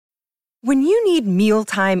When you need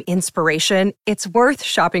mealtime inspiration, it's worth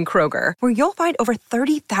shopping Kroger, where you'll find over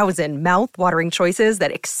 30,000 mouth-watering choices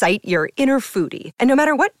that excite your inner foodie. And no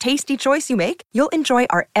matter what tasty choice you make, you'll enjoy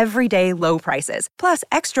our everyday low prices, plus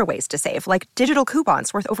extra ways to save, like digital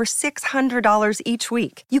coupons worth over $600 each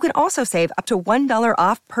week. You can also save up to $1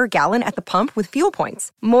 off per gallon at the pump with fuel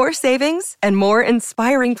points. More savings and more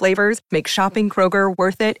inspiring flavors make shopping Kroger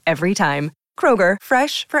worth it every time. Kroger,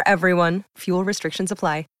 fresh for everyone. Fuel restrictions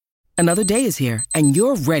apply. Another day is here, and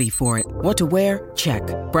you're ready for it. What to wear? Check.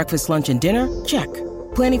 Breakfast, lunch, and dinner? Check.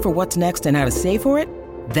 Planning for what's next and how to save for it?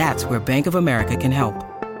 That's where Bank of America can help.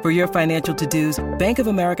 For your financial to-dos, Bank of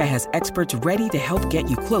America has experts ready to help get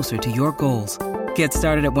you closer to your goals. Get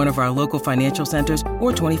started at one of our local financial centers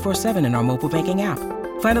or 24/7 in our mobile banking app.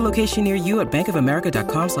 Find a location near you at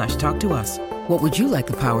bankofamerica.com/talktous. What would you like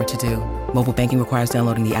the power to do? Mobile banking requires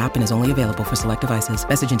downloading the app and is only available for select devices.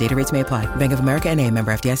 Message and data rates may apply. Bank of America N.A.,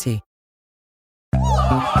 member FDIC.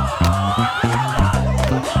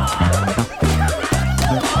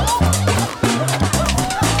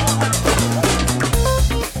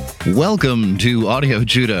 Welcome to Audio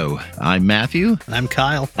Judo. I'm Matthew. I'm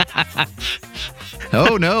Kyle.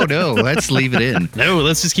 Oh, no, let's leave it in. No,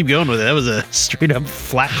 let's just keep going with it. That was a straight up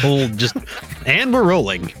flat cold, and we're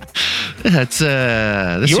rolling. That's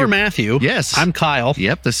You're Matthew. Yes. I'm Kyle.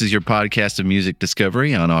 Yep, this is your podcast of music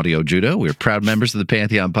discovery on Audio Judo. We're proud members of the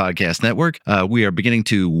Pantheon Podcast Network. We are beginning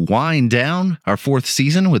to wind down our fourth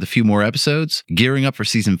season with a few more episodes, gearing up for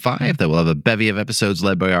season 5 that will have a bevy of episodes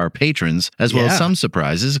led by our patrons, as well as some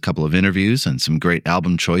surprises, a couple of interviews, and some great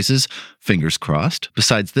album choices. Fingers crossed.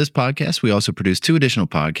 Besides this podcast, we also produce 2 additional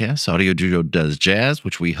podcasts. Audio Judo Does Jazz,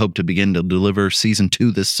 which we hope to begin to deliver season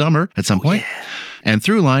 2 this summer at some point. Yeah. And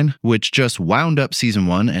Throughline, which just wound up season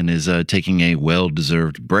 1 and is taking a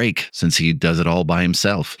well-deserved break since he does it all by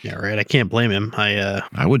himself. Yeah, right. I can't blame him. I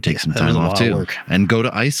would take some time off too, and go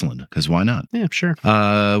to Iceland, because why not? Yeah, sure.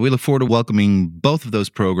 We look forward to welcoming both of those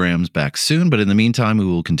programs back soon, but in the meantime, we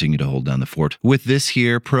will continue to hold down the fort with this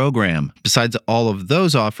here program. Besides all of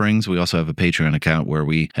those offerings, we also have a Patreon account where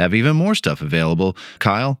we have even more stuff available.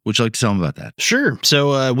 Kyle, would you like to tell them about that? Sure.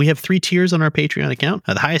 So we have 3 tiers on our Patreon account.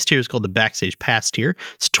 The highest tier is called the Backstage Pass tier.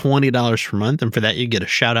 It's $20 per month, and for that you get a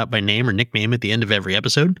shout out by name or nickname at the end of every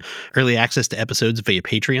episode, early access to episodes via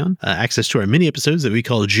Patreon, access to our mini episodes that we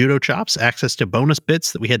call Judo Chops, access to bonus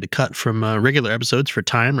bits that we had to cut from regular episodes for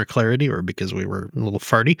time or clarity or because we were a little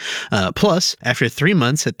farty. Plus, after 3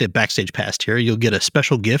 months at the Backstage Pass tier, you'll get a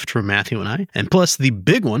special gift from Matthew and I. And plus, the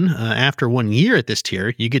big one, after 1 year at this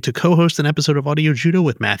tier, you get to co-host an episode of Audio Judo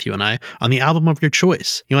with Matthew and I on the album of your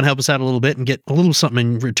choice. You want to help us out a little bit and get a little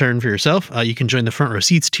something in return for yourself? You can join the Front Row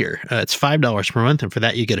Seats tier. It's $5 per month, and for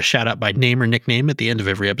that you get a shout out by name or nickname at the end of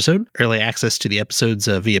every episode, early access to the episodes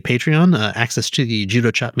via Patreon, access to the Judo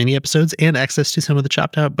Chop mini episodes, and access to some of the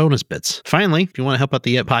chopped out bonus bits. Finally, if you want to help out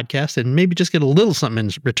the podcast and maybe just get a little something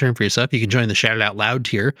in return for yourself, you can join the Shout It Out Loud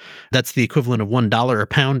tier. That's the equivalent of $1 a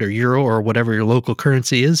pound or euro or whatever your local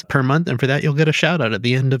currency is per month, and for that you'll get a shout out at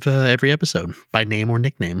the end of every episode by name or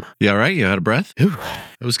nickname. You all right? You out of breath? Ooh.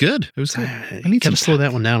 It was good. It was good. I need to slow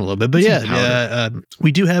that one down a little bit. But yeah,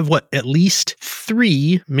 we do have at least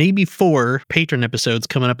 3, maybe 4 patron episodes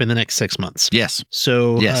coming up in the next 6 months. Yes.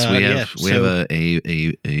 So yes, we have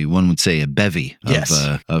a one would say a bevy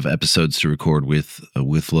of episodes to record with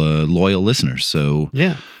loyal listeners. So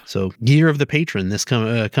yeah. So year of the patron, this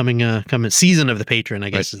coming season of the patron,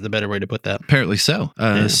 I guess is the better way to put that. Apparently so.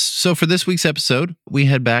 So for this week's episode, we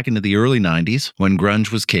head back into the early 90s when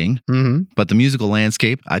grunge was king. Mm-hmm. But the musical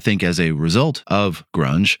landscape, I think as a result of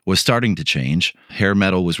grunge, was starting to change. Hair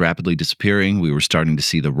metal was rapidly disappearing. We were starting to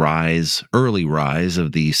see the early rise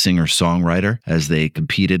of the singer-songwriter as they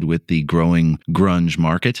competed with the growing grunge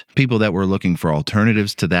market. People that were looking for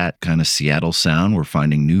alternatives to that kind of Seattle sound were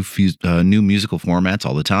finding new musical formats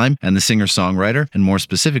all the time. And the singer-songwriter, and more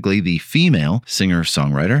specifically the female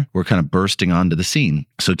singer-songwriter, were kind of bursting onto the scene.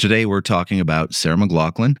 So today we're talking about Sarah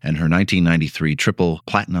McLachlan and her 1993 triple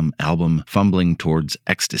platinum album, Fumbling Towards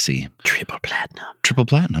Ecstasy. Triple platinum. Triple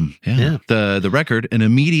platinum, yeah. The record, an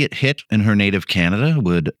immediate hit in her native Canada,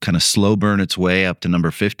 would kind of slow burn its way up to number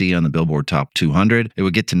 50 on the Billboard Top 200. It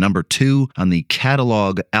would get to number 2 on the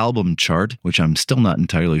catalog album chart, which I'm still not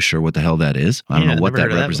entirely sure what the hell that is. I don't know what that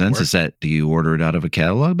represents. Is that, do you order it out of a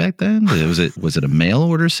catalog back then? Was it a mail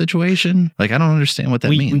order situation? Like, I don't understand what that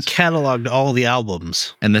means. We cataloged all the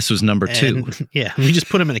albums. And this was number 2. Yeah, we just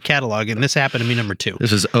put them in a catalog, and this happened to be number 2.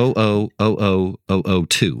 This is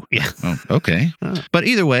 0000002. Yeah. Oh, okay. But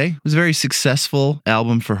either way, it was a very successful successful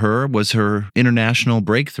album for her was her international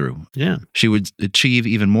breakthrough. Yeah. She would achieve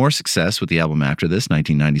even more success with the album after this,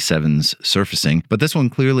 1997's Surfacing, but this one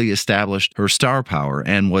clearly established her star power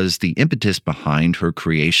and was the impetus behind her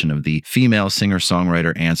creation of the female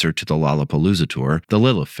singer-songwriter answer to the Lollapalooza tour, the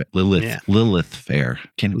Lilith Fair. Lilith Fair.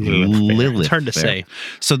 It's hard to say.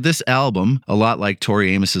 So this album, a lot like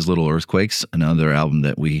Tori Amos's Little Earthquakes, another album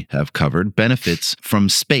that we have covered, benefits from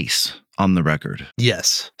space on the record.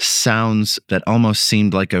 Yes. Sounds that almost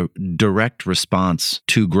seemed like a direct response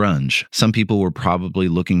to grunge. Some people were probably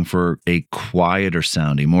looking for a quieter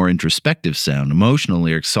sound, a more introspective sound, emotional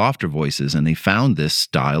lyrics, softer voices, and they found this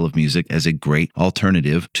style of music as a great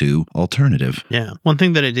alternative to alternative. Yeah. One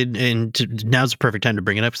thing that I did, and now's the perfect time to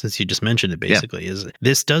bring it up since you just mentioned it basically, is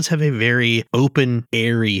this does have a very open,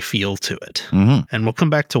 airy feel to it. Mm-hmm. And we'll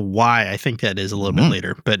come back to why I think that is a little bit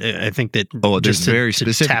later. But I think that... there's a very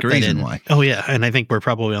specific reason why. Oh, yeah. And I think we're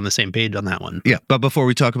probably on the same page on that one. Yeah. But before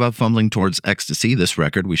we talk about Fumbling Towards Ecstasy, this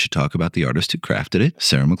record, we should talk about the artist who crafted it,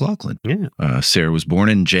 Sarah McLachlan. Yeah. Sarah was born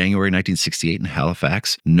in January 1968 in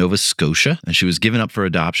Halifax, Nova Scotia, and she was given up for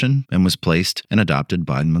adoption and was placed and adopted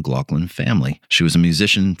by the McLachlan family. She was a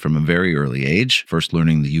musician from a very early age, first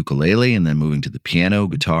learning the ukulele and then moving to the piano,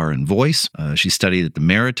 guitar, and voice. She studied at the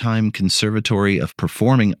Maritime Conservatory of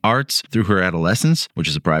Performing Arts through her adolescence, which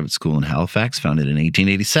is a private school in Halifax, founded in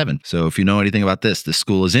 1887. So if you know anything about this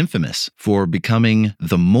school is infamous for becoming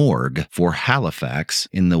the morgue for Halifax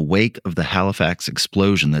in the wake of the Halifax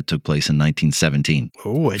explosion that took place in 1917.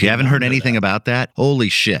 Oh, if you haven't heard anything about that, holy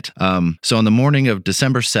shit. So on the morning of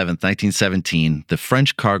December 7th, 1917, the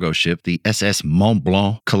French cargo ship, the SS Mont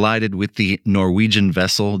Blanc, collided with the Norwegian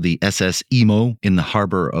vessel, the SS Imo, in the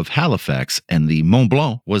harbor of Halifax, and the Mont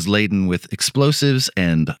Blanc was laden with explosives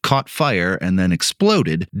and caught fire and then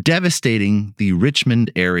exploded, devastating the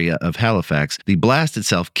Richmond area of Halifax. The blast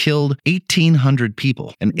itself killed 1,800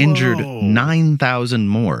 people and injured 9,000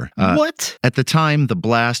 more. What? At the time, the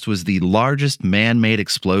blast was the largest man-made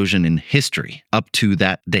explosion in history up to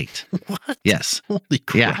that date. What? Yes. Holy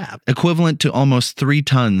crap. Yeah. Equivalent to almost 3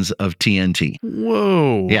 tons of TNT.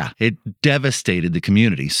 Whoa. Yeah. It devastated the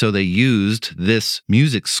community. So they used this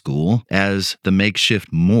music school as the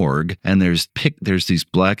makeshift morgue. And there's these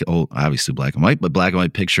obviously black and white, but black and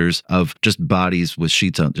white pictures of just bodies with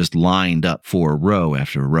sheets on, just lined up for row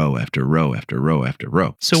after row after row after row after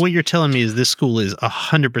row. So what you're telling me is this school is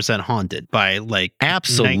 100% haunted by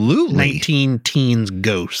absolutely 19 teens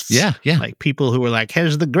ghosts. Yeah, yeah. Like people who were like,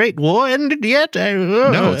 has the Great War ended yet?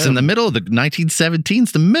 No, it's in the middle of the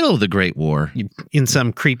 1917's the middle of the Great War. In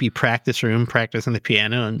some creepy practice room, practicing the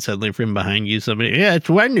piano, and suddenly from behind you, somebody, yeah, it's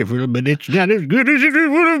wonderful, but it's not as good as it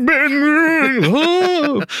would have been.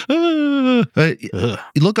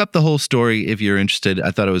 Look up the whole story if you're interested.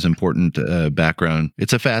 I thought it was important background.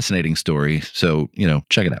 It's a fascinating story, so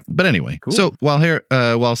check it out. But anyway, cool. So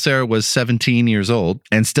while Sarah was 17 years old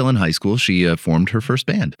and still in high school, she formed her first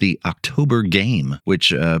band, the October Game,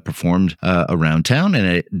 which performed around town and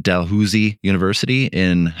at Dalhousie University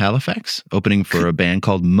in Halifax, opening for a band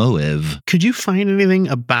called Moev. Could you find anything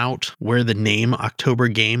about where the name October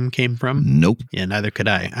Game came from? Nope. Yeah, neither could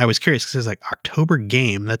I. I was curious because it was like October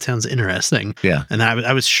Game. That sounds interesting. Yeah. And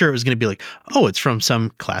I was sure it was going to be like, oh, it's from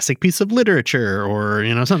some classic piece of literature or,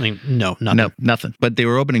 something. No, nothing. No, nothing. But they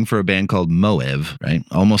were opening for a band called Moev, right?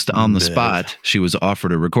 Almost on the spot, she was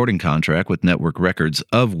offered a recording contract with Network Records,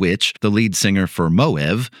 of which the lead singer for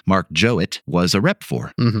Moev, Mark Jowett, was a rep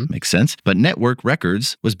for. Mm-hmm. Makes sense. But Network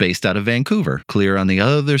Records was based out of Vancouver, clear on the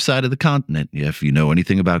other side of the continent. If you know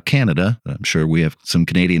anything about Canada, I'm sure we have some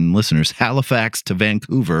Canadian listeners, Halifax to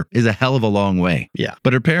Vancouver is a hell of a long way. Yeah.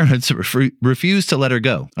 But her parents refused to let her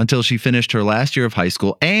go until she finished her last year of high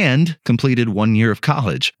school and completed 1 year of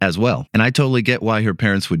college as well. And I totally get why her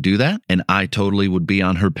parents would do that. And I totally would be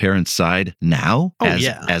on her parents' side now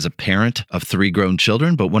as a parent of 3 grown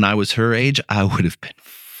children. But when I was her age, I would have been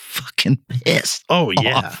fucking pissed. Oh,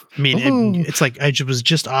 yeah. Off. I mean, it's like I was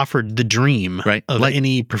just offered the dream of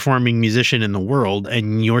any performing musician in the world,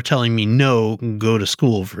 and you're telling me no, go to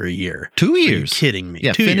school for a year. 2 years. Are you kidding me?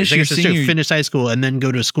 Yeah, 2 years. Finish high school and then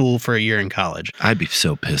go to school for a year in college. I'd be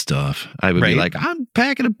so pissed off. I would be like, I'm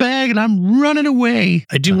packing a bag and I'm running away.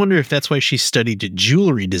 I do wonder if that's why she studied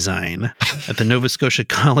jewelry design at the Nova Scotia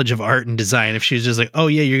College of Art and Design. If she's just like, oh,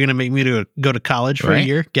 yeah, you're going to make me go to college for a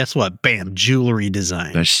year? Guess what? Bam, jewelry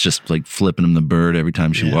design. That's just like flipping him the bird every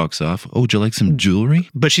time she walks off. Oh, would you like some jewelry?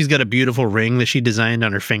 But she's got a beautiful ring that she designed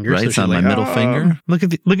on her finger. Right, so it's on my middle finger. Look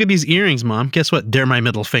at these earrings, Mom. Guess what? They're my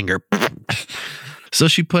middle finger. So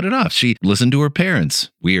she put it off. She listened to her parents.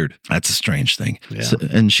 Weird. That's a strange thing. Yeah.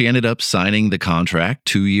 And she ended up signing the contract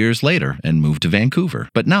 2 years later and moved to Vancouver,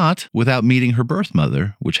 but not without meeting her birth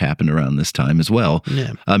mother, which happened around this time as well.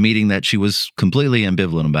 Yeah. A meeting that she was completely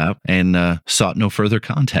ambivalent about and sought no further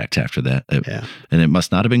contact after that. And it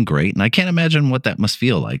must not have been great. And I can't imagine what that must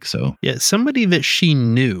feel like. So yeah, somebody that she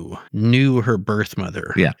knew her birth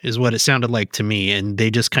mother. Yeah. Is what it sounded like to me. And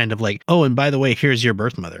they just kind of like, oh, and by the way, here's your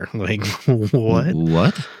birth mother. Like, what?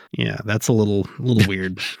 What? Yeah, that's a little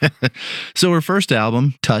weird. So her first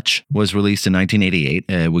album, Touch, was released in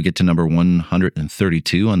 1988. We get to number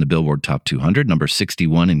 132 on the Billboard Top 200, number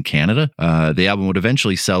 61 in Canada. The album would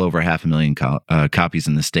eventually sell over 500,000 copies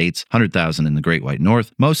in the States, 100,000 in the Great White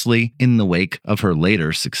North, mostly in the wake of her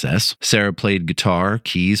later success. Sarah played guitar,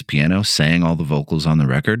 keys, piano, sang all the vocals on the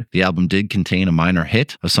record. The album did contain a minor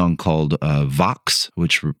hit, a song called Vox,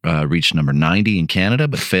 which reached number 90 in Canada,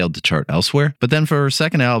 but failed to chart elsewhere. But then for her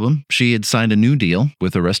second album, she had signed a new deal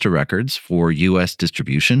with Arista Records for U.S.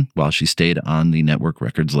 distribution while she stayed on the Network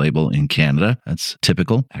Records label in Canada. That's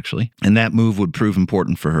typical, actually. And that move would prove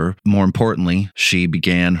important for her. More importantly, she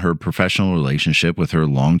began her professional relationship with her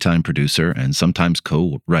longtime producer and sometimes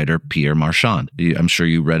co-writer Pierre Marchand. I'm sure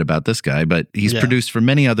you read about this guy, but he's produced for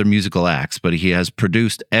many other musical acts, but he has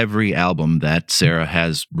produced every album that Sarah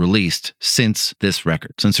has released since this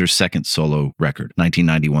record, since her second solo record,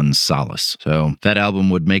 1991's Solace. So that album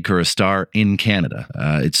would make her a star in Canada.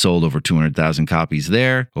 It sold over 200,000 copies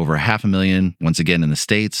there, over 500,000 once again in the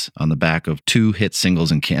States, on the back of two hit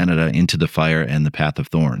singles in Canada, Into the Fire and The Path of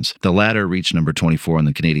Thorns. The latter reached number 24 on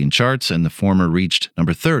the Canadian charts, and the former reached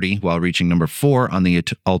number 30 while reaching number 4 on the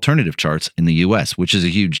alternative charts in the US, which is a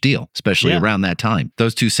huge deal, especially around that time.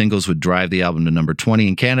 Those two singles would drive the album to number 20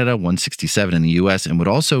 in Canada, 167 in the US, and would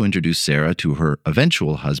also introduce Sarah to her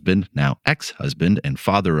eventual husband, now ex-husband, and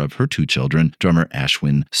father of her two children, drummer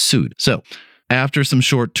Ashwin Sood. So, after some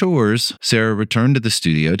short tours, Sarah returned to the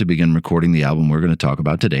studio to begin recording the album we're going to talk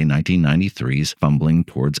about today, 1993's Fumbling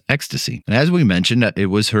Towards Ecstasy. And as we mentioned, it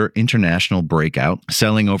was her international breakout,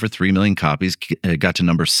 selling over 3 million copies. It got to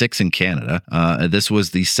number 6 in Canada. This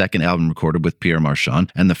was the second album recorded with Pierre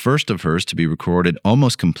Marchand, and the first of hers to be recorded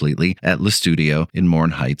almost completely at Le Studio in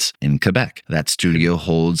Morne Heights in Quebec. That studio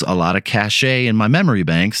holds a lot of cachet in my memory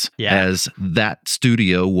banks, as that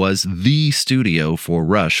studio was the studio for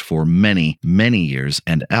Rush for many years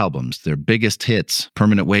and albums. Their biggest hits,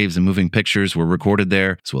 Permanent Waves and Moving Pictures, were recorded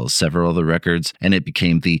there, as well as several other records, and it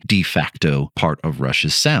became the de facto part of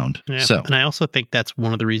Rush's sound. Yeah, so, and I also think that's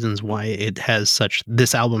one of the reasons why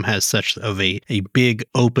this album has such of a big,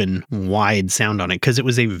 open, wide sound on it, because it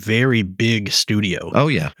was a very big studio. Oh,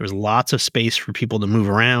 yeah. There was lots of space for people to move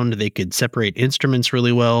around. They could separate instruments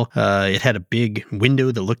really well. It had a big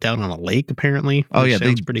window that looked out on a lake, apparently. Oh, yeah.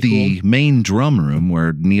 The main drum room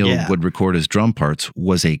where Neil would record his drum parts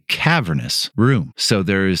was a cavernous room. So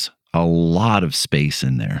there's a lot of space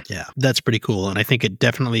in there. Yeah, that's pretty cool. And I think it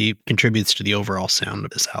definitely contributes to the overall sound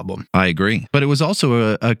of this album. I agree. But it was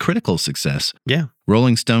also a critical success. Yeah.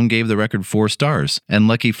 Rolling Stone gave the record 4 stars. And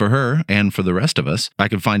lucky for her and for the rest of us, I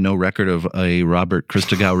could find no record of a Robert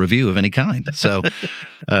Christgau review of any kind. So,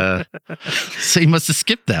 so you must have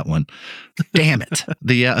skipped that one. Damn it.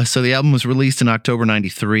 So the album was released in October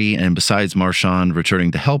 93, and besides Marchand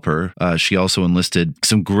returning to help her, she also enlisted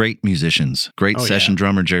some great musicians. Great session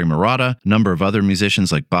drummer Jerry Marotta, a number of other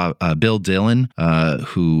musicians like Bill Dillon,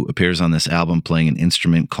 who appears on this album playing an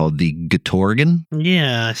instrument called the guitargan.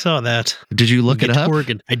 Yeah, I saw that. Did you look it up?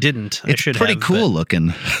 I didn't. It's pretty cool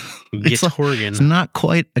looking. Guitargan. It's not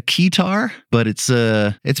quite a keytar, but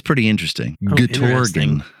it's pretty interesting.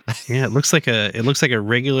 Guitargan. Yeah, it looks like a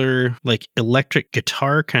regular like electric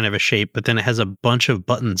guitar kind of a shape, but then it has a bunch of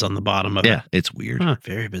buttons on the bottom of it. Yeah, it's weird.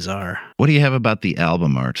 Very bizarre. What do you have about the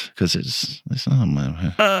album art? Because it's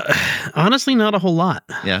honestly not a whole lot.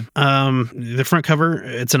 Yeah. The front cover,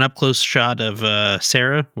 it's an up close shot of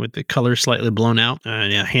Sarah with the color slightly blown out.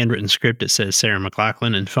 Handwritten script. It says Sarah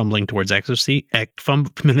McLachlan and Fumbling Towards Ecstasy.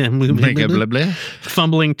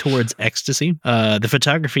 Fumbling Towards Ecstasy. The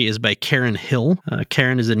photography is by Karen Hill.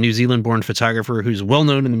 Karen is a New Zealand-born photographer who's well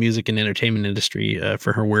known in the music and entertainment industry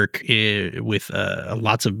for her work with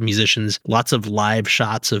lots of musicians, lots of live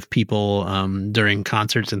shots of people during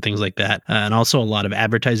concerts and things like that, and also a lot of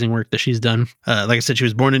advertising work that she's done. Like I said, she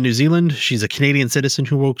was born in New Zealand. She's a Canadian citizen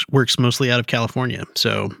who works mostly out of California,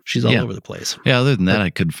 so she's all over the place. Yeah, other than that, I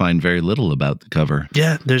could find very little about the cover.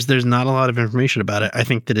 Yeah, there's not a lot of information about it. I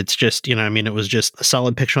think that it's just, it was just a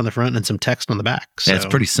solid picture on the front and some text on the back. So. Yeah, it's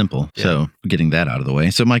pretty simple. Yeah. So getting that out of the way.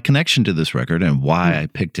 So So my connection to this record and why I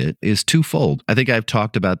picked it is twofold. I think I've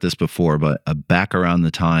talked about this before, but back around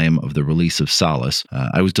the time of the release of Solace,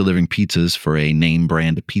 I was delivering pizzas for a name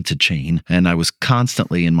brand pizza chain, and I was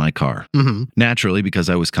constantly in my car. Naturally,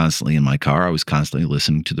 because I was constantly in my car, I was constantly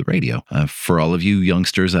listening to the radio. For all of you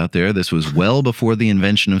youngsters out there, this was well before the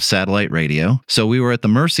invention of satellite radio. So we were at the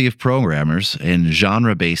mercy of programmers and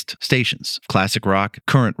genre-based stations. Classic rock,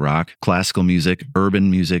 current rock, classical music,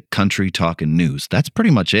 urban music, country, talk, and news. That's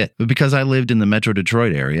pretty much it. But because I lived in the Metro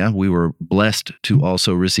Detroit area, we were blessed to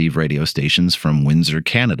also receive radio stations from Windsor,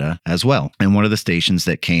 Canada as well. And one of the stations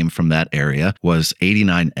that came from that area was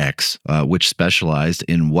 89X, which specialized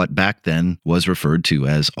in what back then was referred to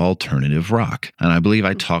as alternative rock. And I believe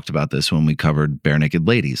I talked about this when we covered Bare Naked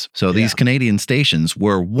Ladies. So these Canadian stations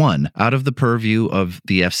were, one, out of the purview of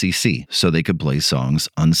the FCC, so they could play songs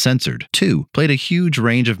uncensored. Two, played a huge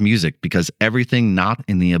range of music because everything not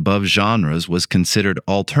in the above genres was considered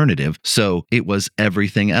alternative, so it was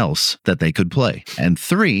everything else that they could play. And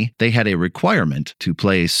three, they had a requirement to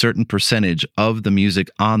play a certain percentage of the music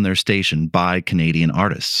on their station by Canadian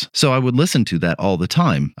artists. So I would listen to that all the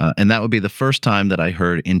time, and that would be the first time that I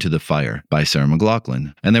heard Into the Fire by Sarah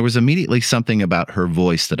McLachlan. And there was immediately something about her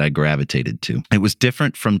voice that I gravitated to. It was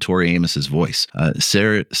different from Tori Amos's voice.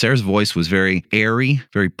 Sarah's voice was very airy,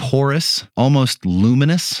 very porous, almost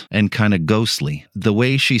luminous, and kind of ghostly. The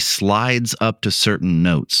way she slides up to certain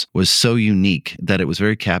notes was so unique that it was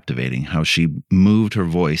very captivating how she moved her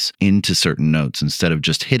voice into certain notes. Instead of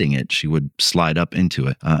just hitting it, she would slide up into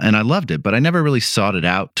it. And I loved it, but I never really sought it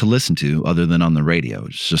out to listen to other than on the radio.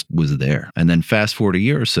 It just was there. And then fast forward a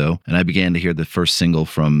year or so, and I began to hear the first single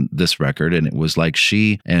from this record, and it was like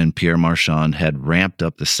she and Pierre Marchand had ramped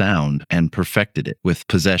up the sound and perfected it with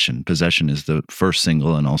Possession. Possession is the first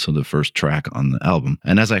single and also the first track on the album.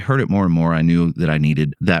 And as I heard it more and more, I knew that I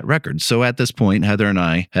needed that record. So at this point, Heather and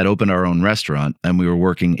I had opened our own restaurant, and we were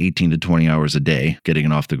working 18 to 20 hours a day, getting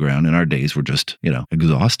it off the ground, and our days were just,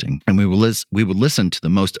 exhausting. And we would listen to the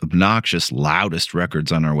most obnoxious, loudest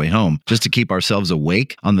records on our way home just to keep ourselves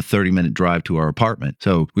awake on the 30-minute drive to our apartment.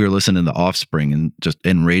 So we were listening to Offspring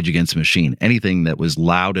and Rage Against the Machine, anything that was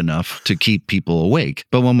loud enough to keep people awake.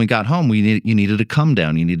 But when we got home, you needed to come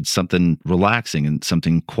down. You needed something relaxing and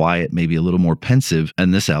something quiet, maybe a little more pensive.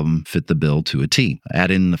 And this album fit the bill to a T.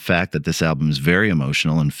 Add in the fact that this album is very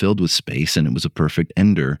emotional and filled with space, and it was a perfect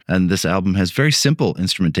ender. And this album has very simple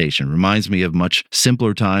instrumentation. Reminds me of much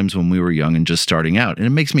simpler times when we were young and just starting out. And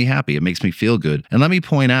it makes me happy. It makes me feel good. And let me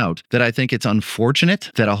point out that I think it's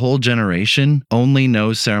unfortunate that a whole generation only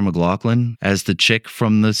knows Sarah McLachlan as the chick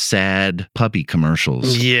from the sad puppy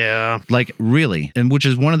commercials. Yeah. Like, really. And which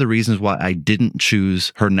is one of the reasons why I didn't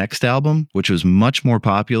choose her next album, which was much more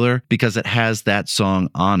popular, because it has that song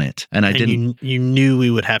on it. And you knew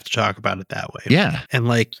we would have to talk about it that way. Yeah. And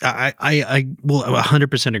I will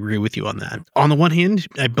 100% agree with you on that. On the one hand,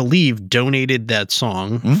 I believe donated that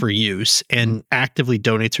song for use and actively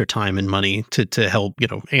donates her time and money to help,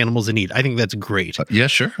 animals in need. I think that's great. Yeah,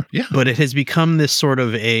 sure. Yeah. But it has become this sort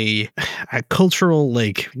of a cultural,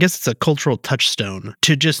 I guess it's a cultural touchstone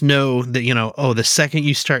to just know that, the second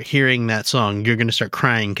you start hearing that song, you're going to start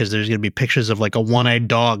crying because there's going to be pictures of a one-eyed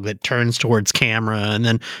dog that turns towards camera, and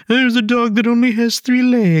then there's a dog that only has 3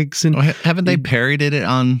 legs. And haven't they parodied it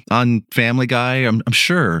on Family Guy? I'm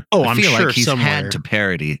sure. Oh, I feel sure like he's somewhere. had to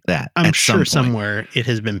parody that. I'm sure somewhere it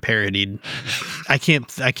has been parodied. I can't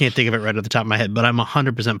think of it right off the top of my head, but I'm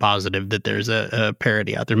 100% positive that there's a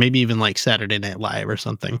parody out there. Maybe even like Saturday Night Live or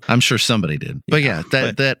something. I'm sure somebody did. But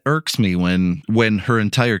that irks me when her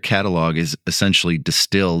entire catalog is essentially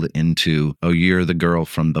distilled into, oh, you're the girl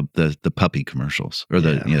from the puppy commercials or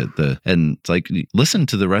and it's like, listen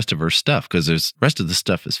to the rest of her stuff, because the rest of the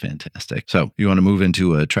stuff is fantastic. So you want to move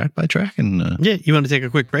into a track by track? And yeah, you want to take a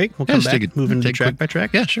quick break? We'll come back, move into track by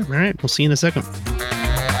track. Yeah, sure. All right, we'll see you in a second.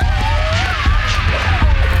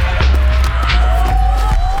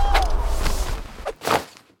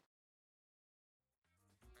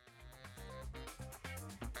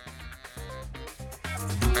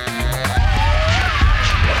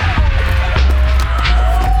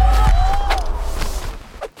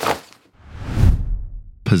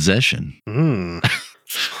 Possession.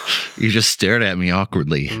 You just stared at me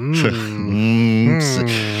awkwardly.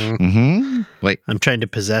 Wait, I'm trying to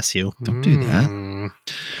possess you. Don't do that.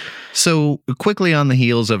 So quickly on the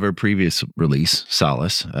heels of her previous release,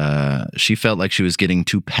 Solace, she felt like she was getting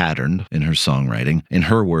too patterned in her songwriting. In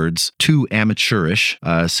her words, too amateurish.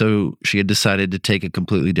 So she had decided to take a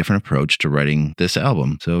completely different approach to writing this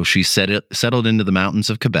album. So she settled into the mountains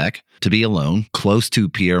of Quebec to be alone, close to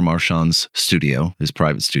Pierre Marchand's studio, his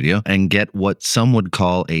private studio, and get what some would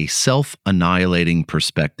call a self-annihilating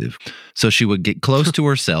perspective. So she would get close to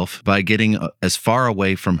herself by getting as far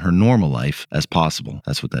away from her normal life as possible.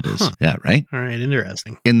 That's what that is. Huh. Yeah, right? All right,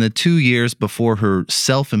 interesting. In the 2 years before her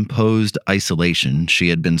self-imposed isolation, she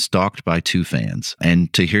had been stalked by 2 fans.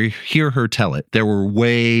 And to hear her tell it, there were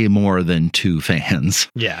way more than 2 fans.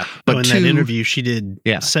 Yeah. But in that interview she did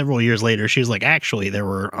several years later, she was like, actually, there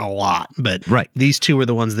were a lot. But these 2 were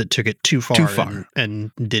the ones that took it too far.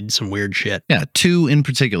 And did some weird shit. Yeah, 2 in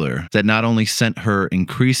particular that not only sent her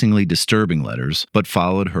increasingly disturbing letters, but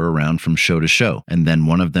followed her around from show to show. And then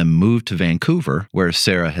one of them moved to Vancouver, where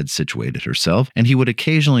Sarah had situated herself, and he would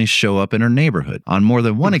occasionally show up in her neighborhood. On more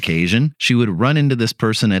than one occasion, she would run into this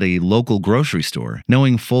person at a local grocery store,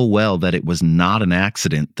 knowing full well that it was not an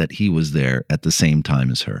accident that he was there at the same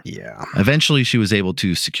time as her. Yeah. Eventually, she was able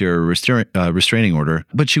to secure a restraining order,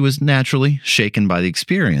 but she was naturally shaken by the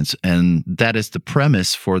experience, and that is the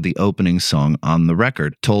premise for the opening song on the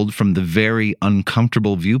record, told from the very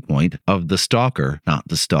uncomfortable viewpoint of the stalker, not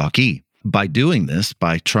the stalkee. By doing this,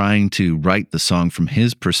 by trying to write the song from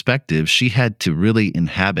his perspective, she had to really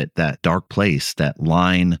inhabit that dark place, that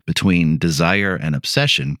line between desire and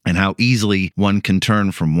obsession, and how easily one can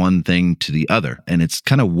turn from one thing to the other. And it's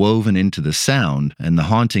kind of woven into the sound and the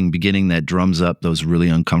haunting beginning that drums up those really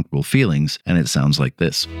uncomfortable feelings. And it sounds like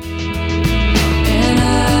this. And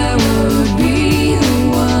I would be the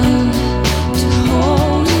one to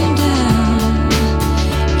hold you down,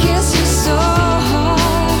 kiss you so hard,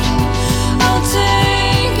 I'll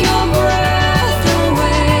take your breath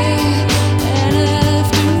away, and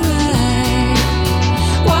after I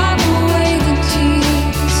wipe away the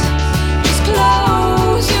tears, just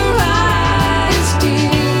close your eyes,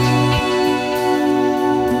 dear.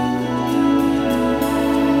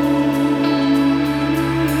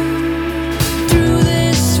 Through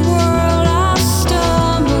this world I'll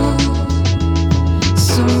stumble,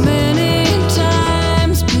 so many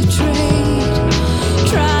times betrayed,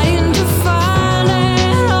 trying to find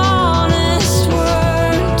an honest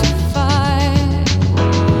word to fight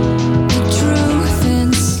the truth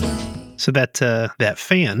enslaved. So that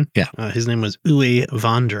fan, his name was Uwe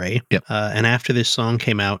Vondre. Yep. And after this song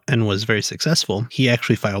came out and was very successful, he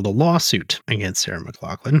actually filed a lawsuit against Sarah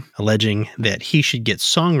McLachlan, alleging that he should get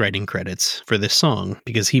songwriting credits for this song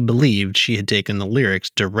because he believed she had taken the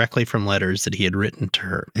lyrics directly from letters that he had written to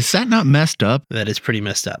her. Is that not messed up? That is pretty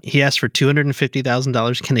messed up. He asked for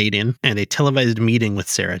 $250,000 Canadian and a televised meeting with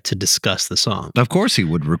Sarah to discuss the song. Of course he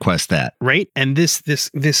would request that. Right? And this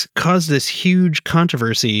caused this huge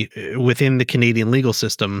controversy within the Canadian legal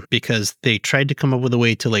system because they tried to come up with a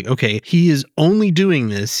way to okay, he is only doing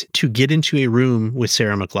this to get into a room with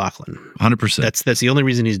Sarah McLachlan. 100%. That's the only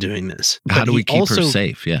reason he's doing this. How But do we he keep her also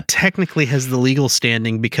safe? Yeah. technically has the legal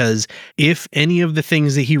standing because if any of the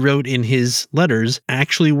things that he wrote in his letters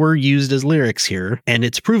actually were used as lyrics here and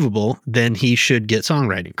it's provable, then he should get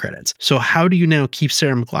songwriting credits. So how do you now keep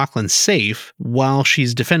Sarah McLachlan safe while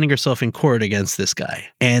she's defending herself in court against this guy?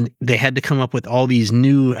 And they had to come up with all these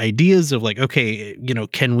new ideas of okay,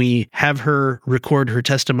 can we have her record her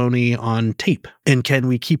testimony on tape? And can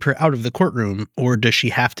we keep her out of the courtroom? Or does she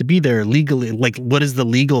have to be there legally? What is the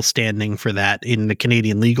legal standing for that in the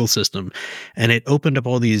Canadian legal system? And it opened up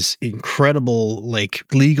all these incredible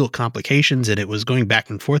legal complications, and it was going back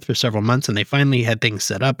and forth for several months, and they finally had things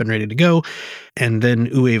set up and ready to go. And then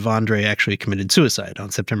Uwe Vondre actually committed suicide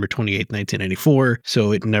on September 28th, 1994.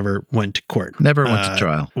 So it never went to court. Never went to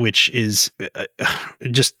trial. Which is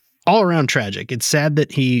just all around tragic. It's sad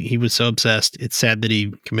that he was so obsessed. It's sad that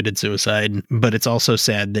he committed suicide, but it's also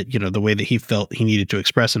sad that, the way that he felt he needed to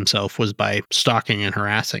express himself was by stalking and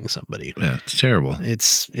harassing somebody. Yeah, it's terrible.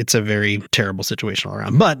 It's a very terrible situation all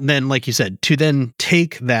around. But then, like you said, to then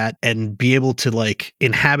take that and be able to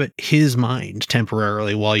inhabit his mind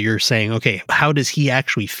temporarily while you're saying, okay, how does he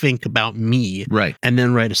actually think about me? Right. And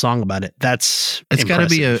then write a song about it. It's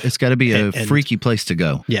gotta be a freaky place to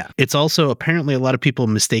go. Yeah. It's also apparently a lot of people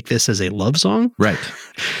mistake this as a love song. Right.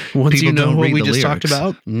 Once People you know don't what read we the just talked lyrics.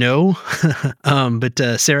 about, no.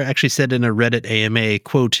 But Sarah actually said in a Reddit AMA,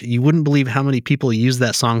 quote, "You wouldn't believe how many people use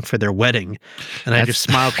that song for their wedding." And I just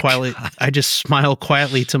smile quietly. I just smile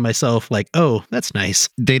quietly to myself like, oh, that's nice.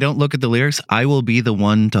 They don't look at the lyrics. I will be the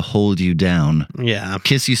one to hold you down. Yeah.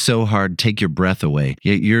 Kiss you so hard, take your breath away.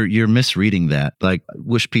 You're misreading that. Like,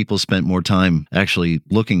 wish people spent more time actually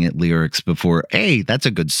looking at lyrics before, hey, that's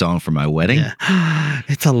a good song for my wedding. Yeah.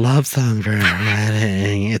 It's a love song for a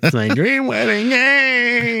wedding. It's my dream wedding.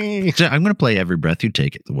 Yay! I'm going to play Every Breath You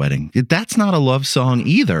Take at the wedding. That's not a love song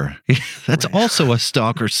either. That's also a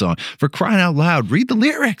stalker song. For crying out loud, read the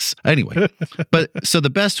lyrics. Anyway, but so the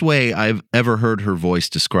best way I've ever heard her voice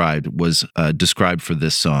described was described for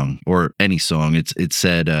this song or any song. It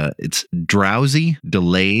said it's drowsy,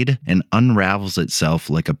 delayed, and unravels itself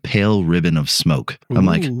like a pale ribbon of smoke. I'm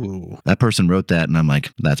like, that person wrote that, and I'm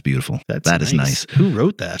like, that's beautiful. That is nice. Who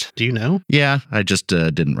wrote that? Do you know? Yeah, I just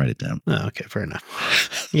didn't write it down. Oh, okay, fair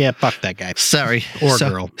enough. Yeah, fuck that guy. Sorry. Or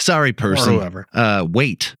girl. Sorry, person. Or whoever.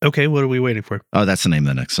 Wait. Okay, what are we waiting for? Oh, that's the name of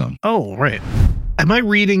the next song. Oh, right. Am I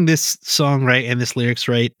reading this song right and this lyrics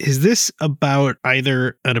right? Is this about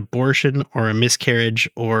either an abortion or a miscarriage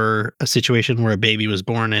or a situation where a baby was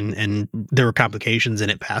born and there were complications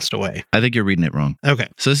and it passed away? I think you're reading it wrong. Okay.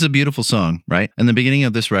 So this is a beautiful song, right? And the beginning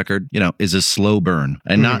of this record, is a slow burn,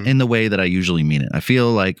 and not in the way that I usually mean it. I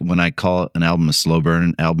feel like when I call an album a slow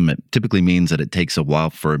burn album, it typically means that it takes a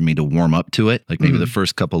while for me to warm up to it. Like maybe the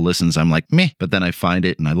first couple listens, I'm like, meh, but then I find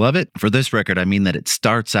it and I love it. For this record, I mean that it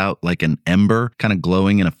starts out like an ember, kind of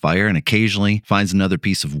glowing in a fire, and occasionally finds another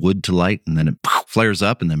piece of wood to light, and then it flares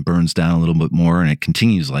up and then burns down a little bit more, and it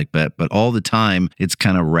continues like that. But all the time, it's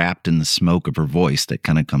kind of wrapped in the smoke of her voice that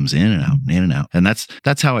kind of comes in and out and in and out. And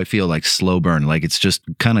that's how I feel like slow burn, like it's just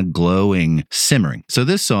kind of glowing, simmering. So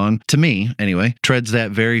this song, to me anyway, treads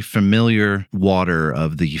that very familiar water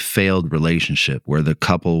of the failed relationship where the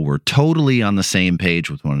couple were totally on the same page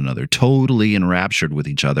with one another, totally enraptured with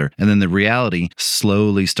each other. And then the reality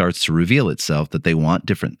slowly starts to reveal itself that they want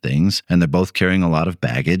different things, and they're both carrying a lot of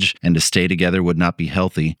baggage, and to stay together would not be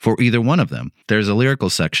healthy for either one of them. There's a lyrical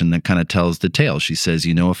section that kind of tells the tale. She says,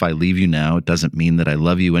 if I leave you now, it doesn't mean that I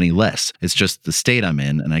love you any less. It's just the state I'm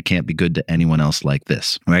in, and I can't be good to anyone else like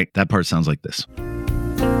this. Right? That part sounds like this.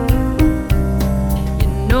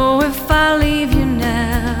 If I leave you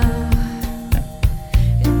now,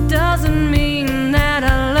 it doesn't mean that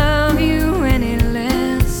I love you any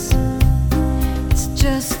less. It's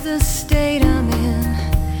just the state I'm in.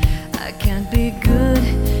 I can't be good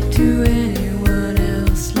to anyone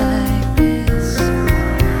else like this.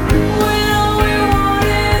 When all we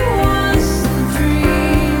wanted was the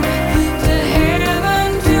dream, to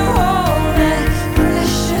heaven to hold that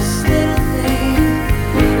precious little thing.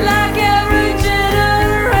 Like every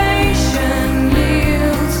generation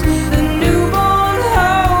yields the newborn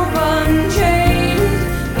hope unchained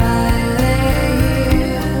by their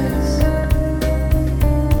years.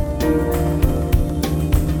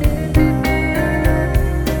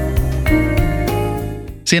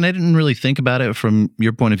 See, and I didn't really think about it from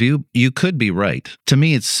your point of view. You could be right. To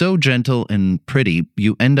me, it's so gentle and pretty,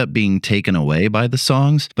 you end up being taken away by the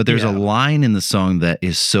songs. But there's a line in the song that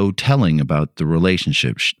is so telling about the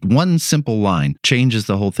relationship. One simple line changes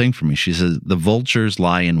the whole thing for me. She says, the vultures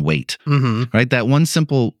lie in wait. Right? That one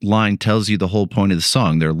simple line tells you the whole point of the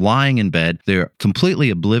song. They're lying in bed. They're completely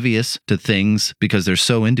oblivious to things because they're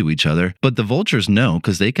so into each other. But the vultures know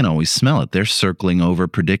because they can always smell it. They're circling over,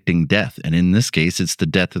 predicting death. And in this case, it's the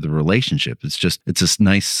death of the relationship. It's a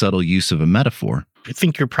nice subtle use of a metaphor. I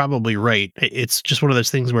think you're probably right. It's just one of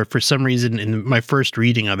those things where for some reason in my first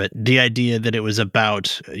reading of it, the idea that it was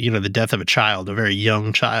about, the death of a child, a very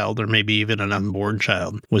young child, or maybe even an unborn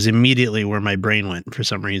child was immediately where my brain went for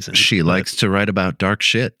some reason. She likes to write about dark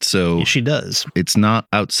shit. So she does. It's not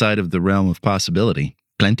outside of the realm of possibility.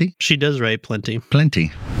 Plenty? She does write plenty.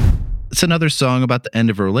 Plenty. It's another song about the end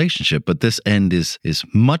of a relationship, but this end is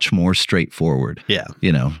much more straightforward. Yeah.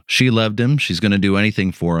 She loved him. She's going to do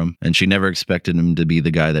anything for him. And she never expected him to be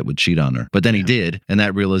the guy that would cheat on her. But then he did. And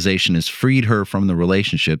that realization has freed her from the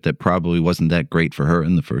relationship that probably wasn't that great for her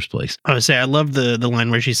in the first place. I would say I love the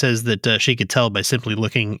line where she says that she could tell by simply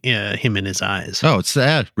looking him in his eyes. Oh, it's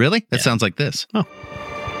that. Really? That sounds like this. Oh.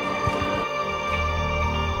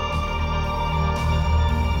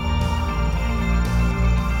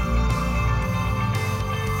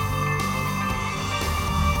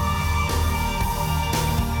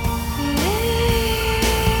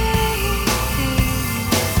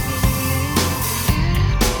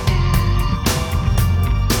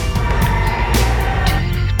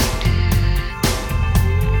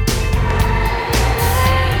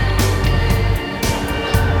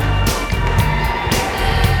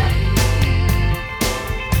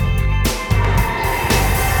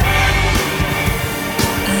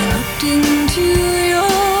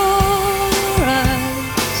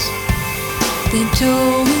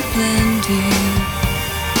 plenty.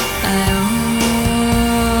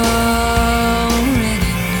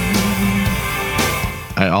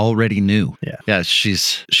 I already knew. Yeah.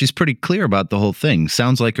 She's pretty clear about the whole thing.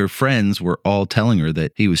 Sounds like her friends were all telling her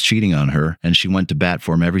that he was cheating on her, and she went to bat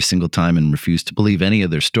for him every single time and refused to believe any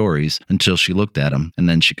of their stories until she looked at him, and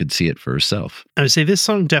then she could see it for herself. I would say this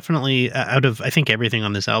song definitely, out of I think everything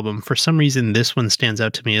on this album, for some reason this one stands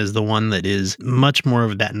out to me as the one that is much more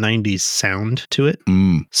of that 90s sound to it.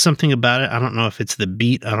 Something about it, I don't know if it's the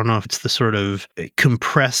beat, I don't know if it's the sort of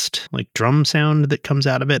compressed like drum sound that comes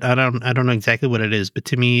out of it. I don't know exactly what it is, but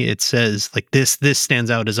to me it says like this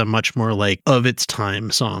stands out as a much more like of its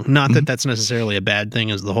time song. Not that that's necessarily a bad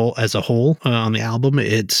thing as a whole on the album.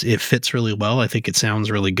 It fits really well. I think it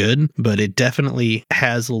sounds really good, but it definitely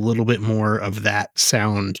has a little bit more of that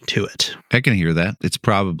sound to it. I can hear that. It's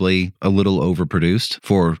probably a little overproduced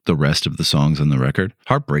for the rest of the songs on the record.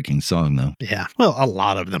 Heartbreaking song though. Yeah. Well, a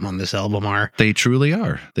lot of them on this album are. They truly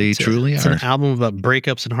are. It's an album about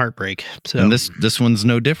breakups and heartbreak. So and this one's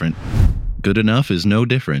no different. Good Enough is no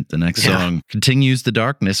different. The next song continues the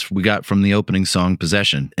darkness we got from the opening song,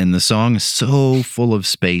 Possession. And the song is so full of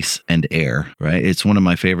space and air, right? It's one of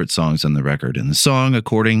my favorite songs on the record. And the song,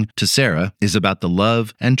 according to Sarah, is about the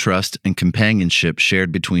love and trust and companionship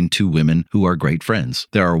shared between two women who are great friends.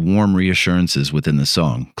 There are warm reassurances within the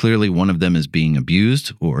song. Clearly, one of them is being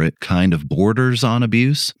abused, or it kind of borders on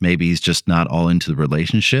abuse. Maybe he's just not all into the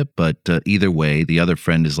relationship, but either way, the other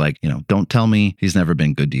friend is like, don't tell me he's never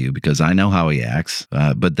been good to you because I know how he acts,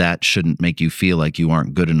 but that shouldn't make you feel like you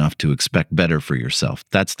aren't good enough to expect better for yourself.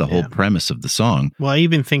 That's the whole premise of the song. Well, I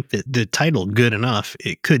even think that the title Good Enough,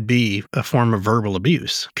 it could be a form of verbal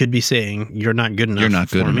abuse. Could be saying you're not good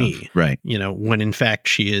enough for me. Right. When in fact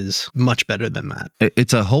she is much better than that.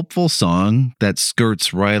 It's a hopeful song that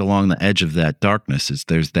skirts right along the edge of that darkness.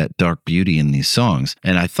 There's that dark beauty in these songs.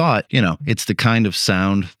 And I thought, it's the kind of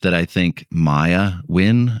sound that I think Maya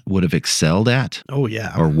Wynn would have excelled at. Oh,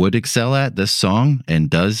 yeah. Or would excel at this song,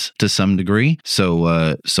 and does to some degree. So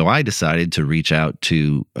I decided to reach out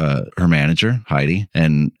to her manager, Heidi,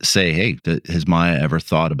 and say, hey, has Maya ever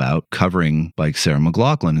thought about covering like Sarah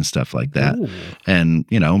McLachlan and stuff like that? Ooh. And,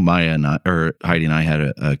 Heidi and I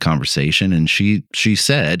had a conversation, and she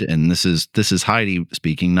said, and this is Heidi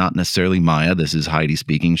speaking, not necessarily Maya, this is Heidi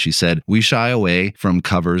speaking. She said, we shy away from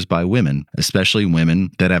covers by women, especially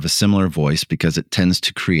women that have a similar voice, because it tends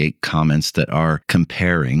to create comments that are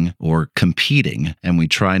comparing or competing, and we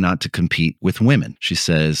try not to compete with women. She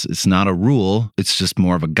says it's not a rule, it's just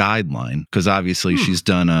more of a guideline, because obviously she's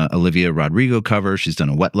done a Olivia Rodrigo cover, she's done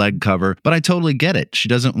a Wet Leg cover, but I totally get it. She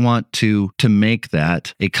doesn't want to make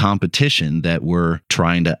that a competition that we're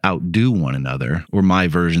trying to outdo one another, or my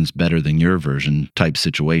version's better than your version type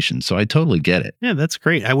situation. So I totally get it. Yeah, that's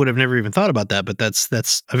great. I would have never even thought about that, but that's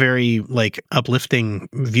a very uplifting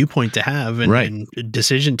viewpoint to have and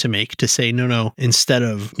decision to make, to say, no, instead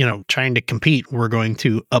of, trying to compete, we're going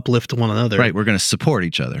to uplift one another. Right. We're going to support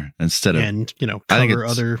each other instead of, and, cover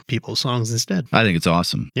other people's songs instead. I think it's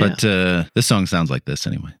awesome. Yeah. But this song sounds like this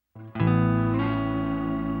anyway.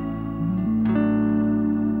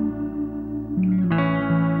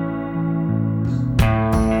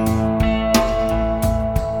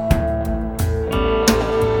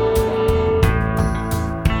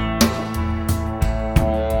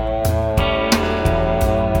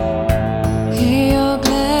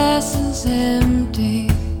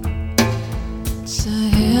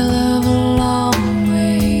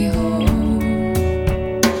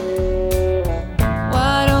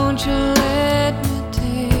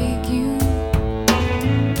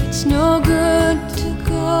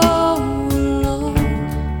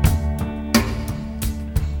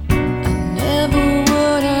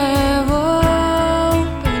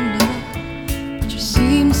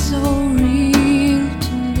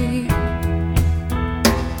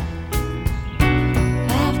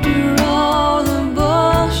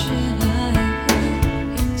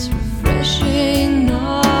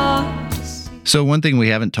 So one thing we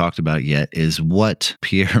haven't talked about yet is what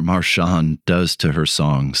Pierre Marchand does to her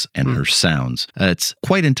songs and her sounds. It's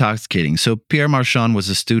quite intoxicating. So Pierre Marchand was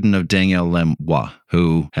a student of Daniel Lanois,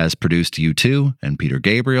 who has produced U2 and Peter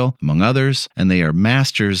Gabriel, among others, and they are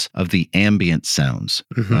masters of the ambient sounds.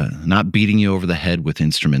 Not beating you over the head with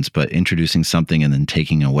instruments, but introducing something and then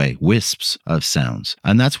taking away wisps of sounds.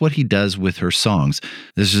 And that's what he does with her songs.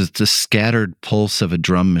 There's just the scattered pulse of a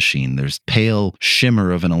drum machine. There's pale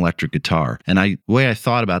shimmer of an electric guitar. And the way I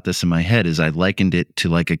thought about this in my head is I likened it to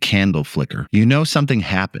like a candle flicker. You know something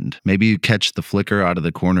happened. Maybe you catch the flicker out of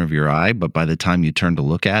the corner of your eye, but by the time you turn to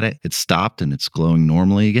look at it, it's stopped and it's glowing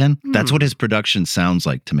normally again. That's what his production sounds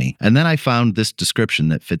like to me. And then I found this description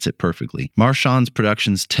that fits it perfectly. Marchand's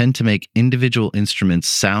productions tend to make individual instruments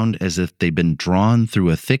sound as if they've been drawn through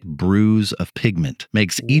a thick bruise of pigment,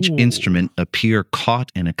 makes each instrument appear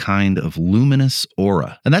caught in a kind of luminous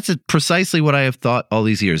aura. And that's precisely what I have thought all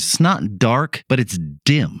these years. It's not dark, but it's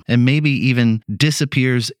dim, and maybe even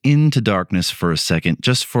disappears into darkness for a second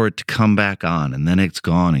just for it to come back on, and then it's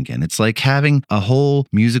gone again. It's like having a whole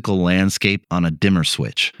musical landscape on a dimmer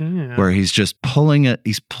switch, where he's just pulling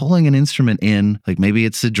an instrument in, like maybe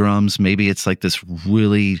it's the drums, maybe it's like this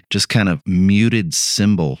really just kind of muted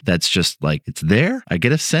cymbal that's just like, it's there, I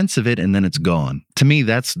get a sense of it, and then it's gone. To me,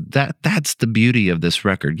 that's the beauty of this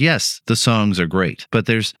record. Yes, the songs are great, but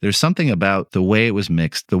there's something about the way it was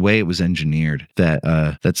mixed, the way it was engineered,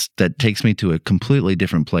 that takes me to a completely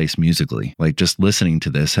different place musically. Like just listening to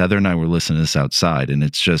this, Heather and I were listening to this outside, and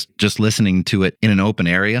it's just listening to it in an open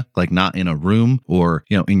area, like not in a room or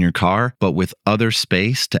in your car, but with other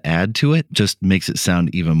space to add to it, just makes it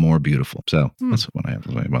sound even more beautiful. So that's what I have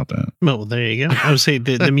to say about that. Well, there you go. I would say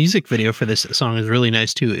the music video for this song is really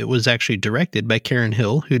nice too. It was actually directed by Karen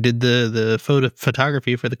Hill, who did the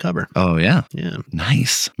photography for the cover. Oh yeah. Yeah.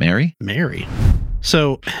 Nice. Mary.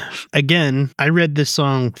 So, again, I read this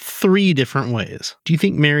song 3 different ways. Do you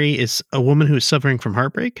think Mary is a woman who is suffering from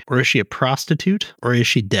heartbreak? Or is she a prostitute? Or is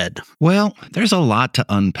she dead? Well, there's a lot to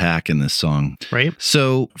unpack in this song. Right.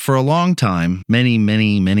 So, for a long time, many,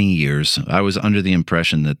 many, many years, I was under the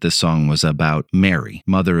impression that this song was about Mary,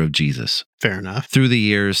 mother of Jesus. Fair enough. Through the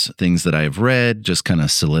years, things that I've read just kind of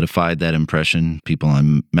solidified that impression. People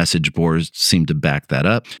on message boards seem to back that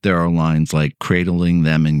up. There are lines like cradling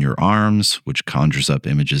them in your arms, which conjures up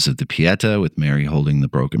images of the Pieta with Mary holding the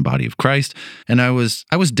broken body of Christ. And I was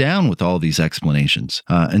down with all these explanations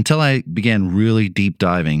until I began really deep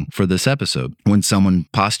diving for this episode when someone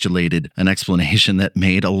postulated an explanation that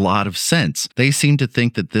made a lot of sense. They seemed to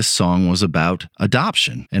think that this song was about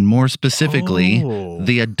adoption, and more specifically,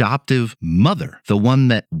 the adoptive mother, the one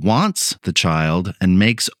that wants the child and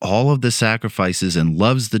makes all of the sacrifices and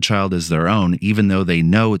loves the child as their own, even though they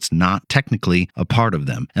know it's not technically a part of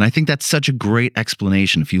them. And I think that's such a great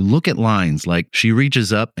explanation. If you look at lines like, she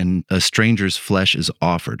reaches up and a stranger's flesh is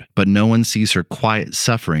offered, but no one sees her quiet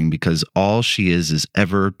suffering because all she is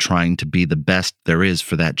ever trying to be the best there is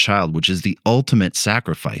for that child, which is the ultimate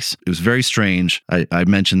sacrifice. It was very strange. I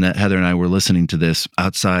mentioned that Heather and I were listening to this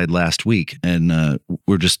outside last week, and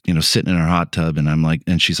we're just, sitting in our hot tub, and I'm like,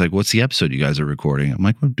 and she's like, what's the episode you guys are recording? I'm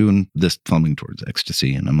like, we're doing this Fumbling Towards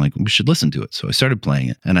Ecstasy. And I'm like, we should listen to it. So I started playing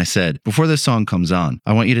it, and I said, before this song comes on,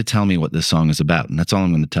 I want you to tell me what this song is about. And that's all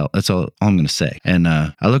I'm going to tell. That's all I'm going to say. And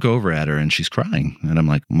I look over at her, and she's crying, and I'm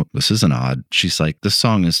like, this isn't odd. She's like, this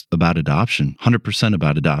song is about adoption, 100%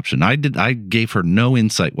 about adoption. I gave her no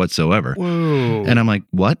insight whatsoever. Whoa. And I'm like,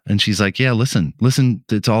 what? And she's like, yeah, listen,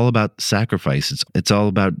 it's all about sacrifice. It's all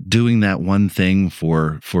about doing that one thing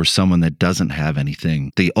for someone that doesn't have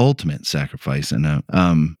anything, the ultimate sacrifice. And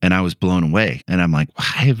I was blown away. And I'm like,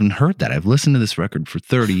 I haven't heard that. I've listened to this record for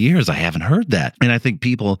 30 years. I haven't heard that. And I think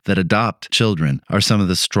people that adopt children are some of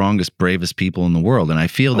the strongest, bravest people in the world. And I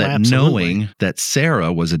feel that absolutely. Knowing that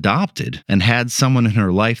Sarah was adopted and had someone in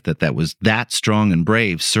her life that was that strong and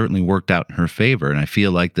brave certainly worked out in her favor. And I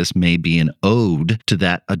feel like this may be an ode to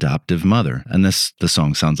that adoptive mother. And the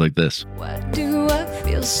song sounds like this. Why do I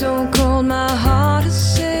feel so cold? My heart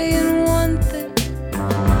is saying one thing,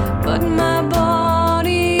 but my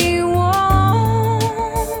body won't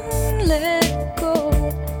let go.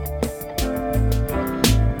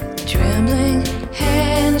 With trembling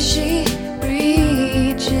hand she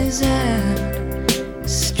reaches out, a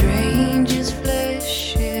stranger's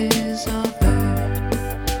flesh is offered,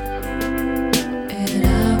 and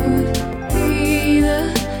I would be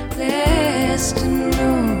the last to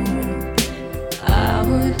know. I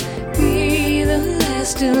would be the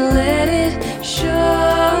last to let it show.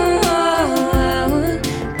 I would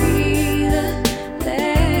be the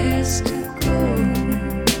last to go.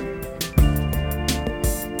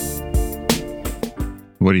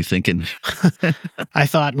 What are you thinking? I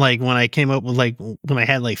thought, like, when I came up with, like, when I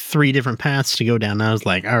had like 3 different paths to go down, I was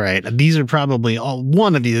like, all right, these are probably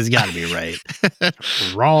one of these has got to be right.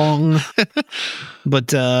 Wrong.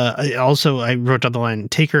 But I wrote down the line,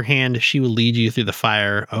 take her hand, she will lead you through the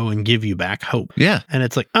fire, and give you back hope. Yeah. And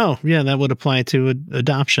it's like, oh, yeah, that would apply to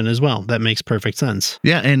adoption as well. That makes perfect sense.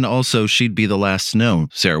 Yeah, and also she'd be the last to know.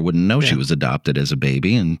 Sarah wouldn't know she was adopted as a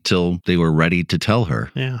baby until they were ready to tell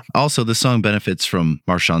her. Yeah. Also, the song benefits from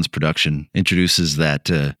Marchand's Sean's production introduces that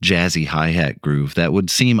jazzy hi-hat groove that would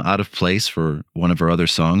seem out of place for one of her other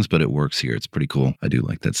songs, but it works here. It's pretty cool. I do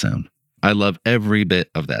like that sound. I love every bit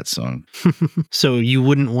of that song. So you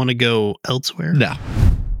wouldn't want to go elsewhere? No.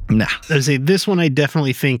 Nah. I would say this one I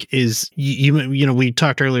definitely think is, you know, we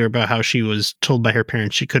talked earlier about how she was told by her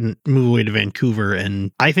parents she couldn't move away to Vancouver.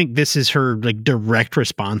 And I think this is her like direct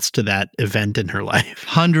response to that event in her life.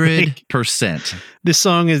 100%. This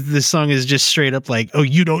song is just straight up like, oh,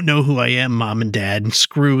 you don't know who I am, Mom and Dad, and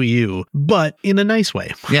screw you, but in a nice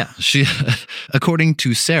way. Yeah. According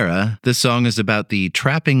to Sarah, this song is about the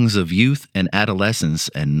trappings of youth and adolescence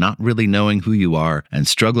and not really knowing who you are and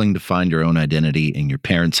struggling to find your own identity in your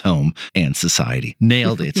parents' home and society.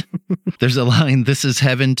 Nailed it. There's a line, this is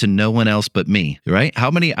heaven to no one else but me, right? How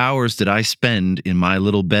many hours did I spend in my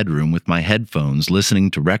little bedroom with my headphones listening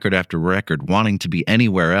to record after record, wanting to be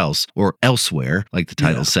anywhere else or elsewhere, like the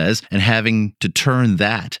title says, and having to turn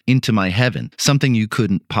that into my heaven, something you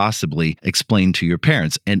couldn't possibly explain to your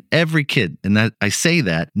parents. And every kid, and that I say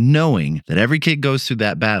that knowing that every kid goes through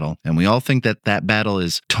that battle, and we all think that that battle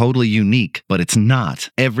is totally unique, but it's not.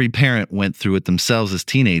 Every parent went through it themselves as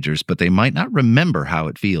teenagers, but they might not remember how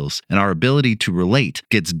it feels. And our ability to relate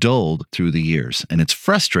gets dulled through the years. And it's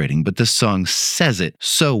frustrating, but this song says it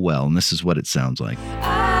so well. And this is what it sounds like.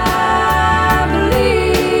 I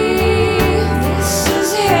believe this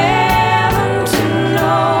is heaven to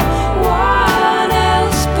no one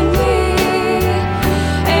else but me,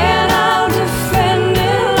 and I'll defend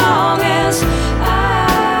it long as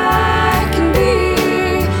I can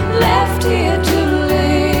be left here to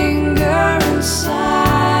linger in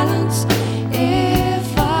silence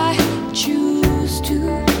if I choose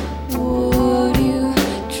to. Would you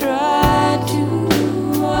try to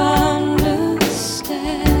understand?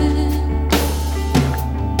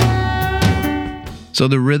 So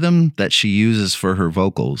the rhythm that she uses for her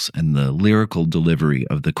vocals and the lyrical delivery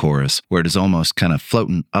of the chorus, where it is almost kind of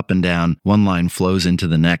floating up and down, one line flows into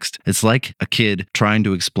the next. It's like a kid trying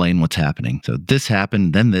to explain what's happening. So this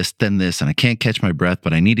happened, then this, and I can't catch my breath,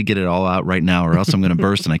 but I need to get it all out right now or else I'm going to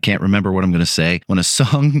burst and I can't remember what I'm going to say. When a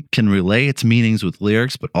song can relay its meanings with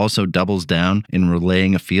lyrics, but also doubles down in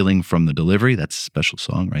relaying a feeling from the delivery, that's a special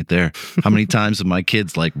song right there. How many times have my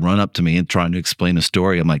kids like run up to me and trying to explain a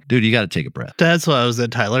story? I'm like, dude, you got to take a breath. That's why I was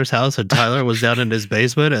at Tyler's house and Tyler was down in his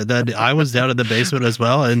basement and then I was down in the basement as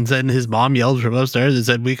well. And then his mom yelled from upstairs and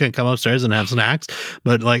said, we can come upstairs and have snacks.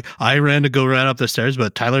 But like I ran up the stairs,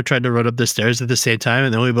 but Tyler tried to run up the stairs at the same time.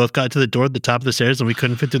 And then we both got to the door at the top of the stairs and we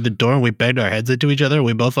couldn't fit through the door and we banged our heads into each other. And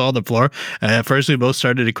we both fell on the floor. And at first we both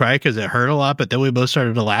started to cry because it hurt a lot, but then we both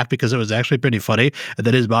started to laugh because it was actually pretty funny. And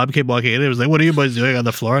then his mom came walking in and was like, what are you boys doing on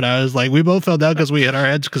the floor? And I was like, we both fell down because we hit our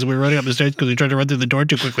heads because we were running up the stairs because we tried to run through the door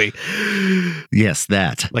too quickly. Yes,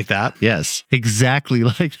 that. Like that? Yes, exactly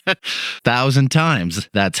like that. 1,000 times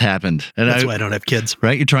that's happened. And That's why I don't have kids.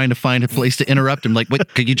 Right? You're trying to find a place to interrupt him. Like, wait,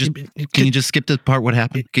 can you just skip to the part what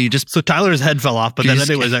happened? Can you just... So Tyler's head fell off, but then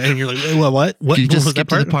anyways, and you're like, what? Can you just was skip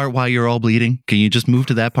that to the part while you're all bleeding? Can you just move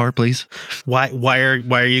to that part, please? Why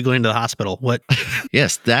are you going to the hospital? What?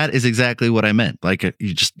 Yes, that is exactly what I meant. Like, I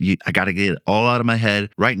got to get it all out of my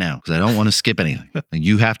head right now because I don't want to skip anything. And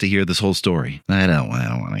you have to hear this whole story. I don't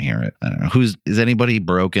want to hear it. I don't know. Is anybody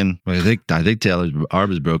broken? I think Taylor's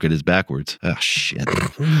arm is broken. It's backwards. Oh, shit.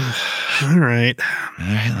 All right,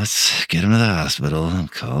 let's get him to the hospital. I'll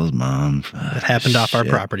call his mom. It happened off our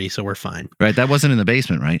property, so we're fine. Right, that wasn't in the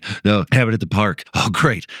basement, right? No, it happened at the park. Oh,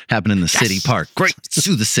 great. Happened in the city park. Great.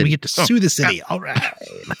 Sue the city. We get to sue the city. All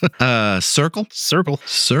right. Circle.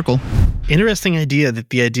 Interesting idea that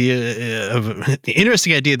the idea of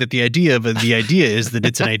the idea is that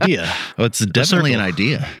it's an idea. Oh, it's definitely an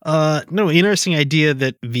idea. No, interesting idea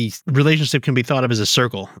that the relationship can be thought of as a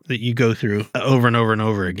circle that you go through over and over and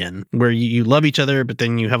over again, where you love each other, but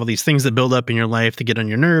then you have all these things that build up in your life to get on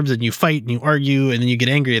your nerves, and you fight and you argue, and then you get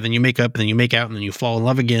angry, and then you make up, and then you make out, and then you fall in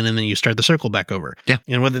love again, and then you start the circle back over. Yeah.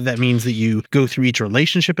 And whether that means that you go through each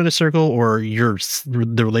relationship in a circle, or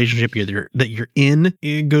the relationship that you're in,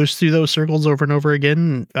 it goes through those circles over and over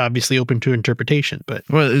again, obviously open to interpretation. But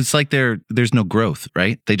well, it's like there's no growth,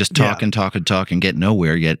 right? They just talk and talk and talk and get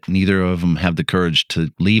nowhere, yet neither of them have the courage to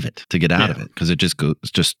leave it, to get out of it, because it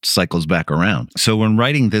just cycles back around. So when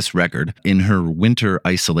writing this record in her winter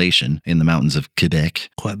isolation in the mountains of Quebec,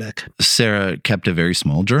 Sarah kept a very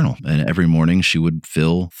small journal, and every morning she would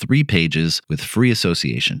fill 3 pages with free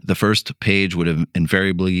association. The first page would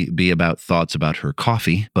invariably be about thoughts about her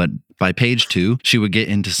coffee, but By page 2, she would get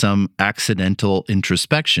into some accidental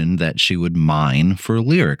introspection that she would mine for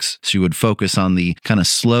lyrics. She would focus on the kind of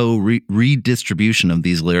slow redistribution of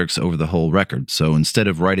these lyrics over the whole record. So instead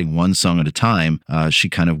of writing one song at a time, she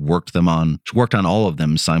kind of worked on all of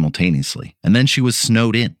them simultaneously. And then she was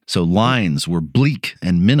snowed in. So lines were bleak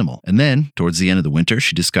and minimal. And then, towards the end of the winter,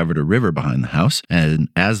 she discovered a river behind the house. And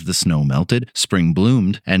as the snow melted, spring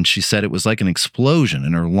bloomed. And she said it was like an explosion,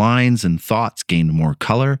 and her lines and thoughts gained more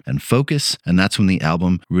color and focus. And that's when the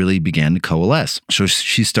album really began to coalesce. So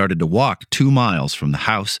she started to walk 2 miles from the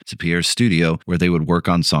house to Pierre's studio, where they would work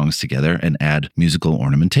on songs together and add musical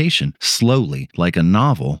ornamentation, slowly, like a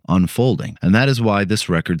novel unfolding. And that is why this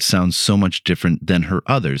record sounds so much different than her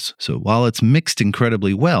others. So while it's mixed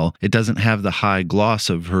incredibly well, it doesn't have the high gloss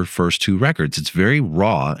of her first 2 records. It's very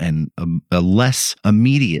raw and a less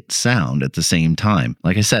immediate sound at the same time.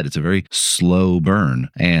 Like I said, it's a very slow burn,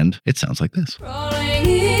 and it sounds like this. Crawling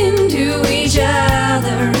into each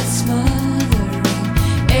other, it's smothering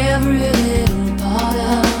every little part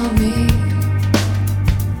of me.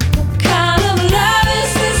 What kind of love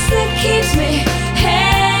is this that keeps me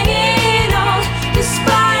hanging on,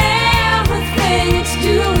 despite everything it's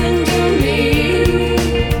doing to me?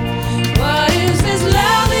 What is this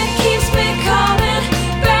love that keeps me coming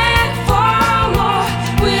back for more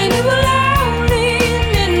when you were lonely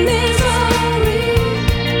and in misery?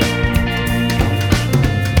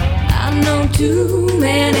 I know too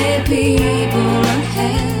many people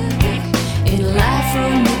unhappy in a life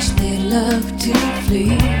from which they love to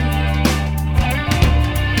flee,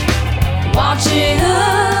 watching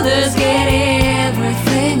others get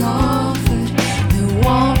everything offered, they're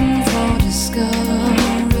wanting for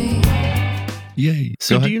discovery. Yay.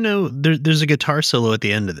 So do you know there's a guitar solo at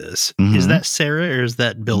the end of this? Mhm. Is that Sarah or is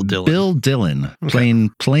that Bill Dillon? Bill Dillon, playing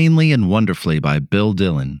plainly and wonderfully by Bill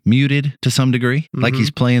Dillon, muted to some degree, like he's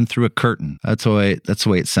playing through a curtain. That's the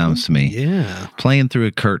way it sounds to me. Yeah. Playing through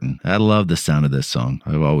a curtain. I love the sound of this song.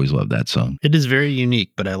 I've always loved that song. It is very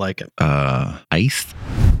unique, but I like it. Ice?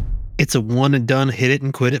 It's a one and done, hit it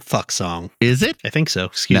and quit it fuck song. Is it? I think so.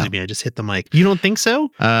 Excuse No. me, I just hit the mic. You don't think so?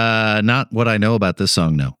 Not what I know about this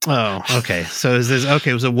song, no. Oh, okay. So is this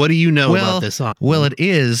okay? So what do you know about this song? Well, it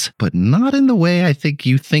is, but not in the way I think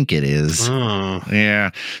you think it is. Oh. Yeah.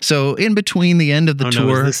 So in between the end of the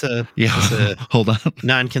tour, is this yeah. Hold on.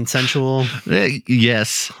 non-consensual?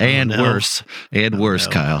 Yes, and no. worse, and worse,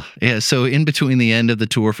 no. Kyle. Yeah. So in between the end of the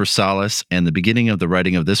tour for Solace and the beginning of the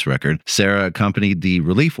writing of this record, Sarah accompanied the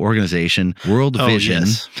relief organization World Vision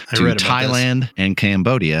I to read about Thailand and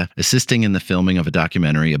Cambodia, assisting in the filming of a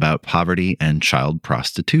documentary about poverty and child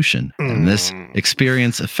prostitution. And this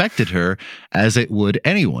experience affected her as it would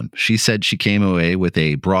anyone. She said she came away with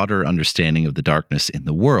a broader understanding of the darkness in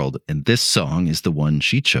the world, and this song is the one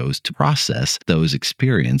she chose to process those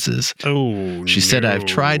experiences. Oh, She said, I've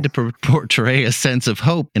tried to portray a sense of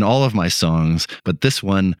hope in all of my songs, but this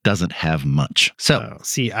one doesn't have much. So,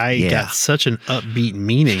 see, I got such an upbeat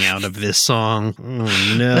meaning out of this song.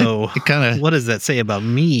 Oh, no. It kind of. What does that say about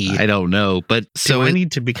me? I don't know, but Do I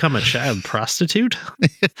need to become a child prostitute?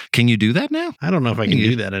 Can you do that now? I don't know if I can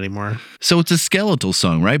do that anymore. So it's a skeletal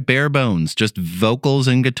song, right? Bare bones, just vocals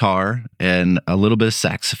and guitar, and a little bit of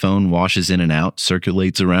saxophone washes in and out,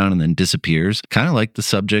 circulates around, and then disappears, kind of like the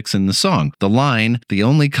subjects in the song. The line, "The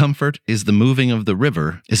only comfort is the moving of the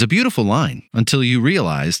river," is a beautiful line until you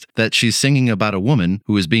realized that she's singing about a woman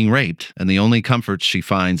who is being raped, and the only comfort she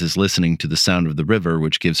finds is listening to the sound of the river,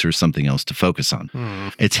 which gives her something else to focus on.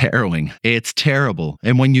 It's harrowing. It's terrible.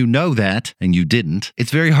 And when you know that, and you didn't,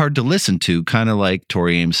 it's very hard to listen to, kind of like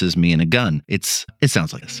Tori Amos's Me and a Gun. It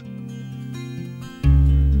sounds like this.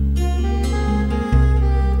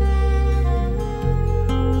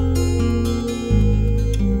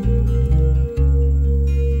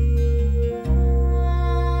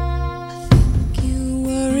 You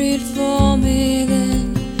worried for me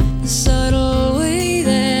then, the subtle way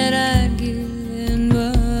that I'd given,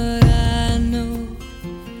 but I know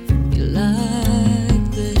you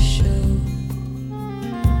like the show.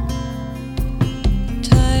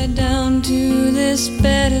 Tied down to this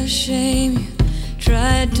bed of shame, you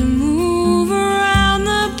tried to move around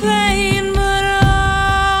the pain, but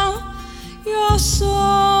oh, your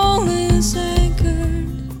soul is anchored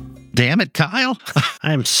Damn it, Kyle.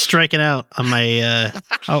 I am striking out on my,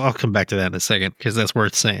 I'll come back to that in a second because that's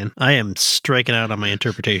worth saying. I am striking out on my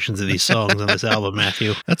interpretations of these songs on this album,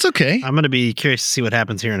 Matthew. That's okay. I'm going to be curious to see what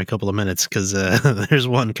happens here in a couple of minutes because there's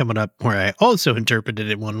one coming up where I also interpreted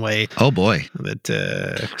it one way. Oh, boy.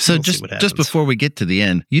 That, so just before we get to the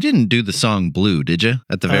end, you didn't do the song Blue, did you?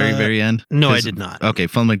 At the very end? No, I did not. Okay,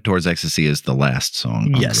 Fumbling Towards Ecstasy is the last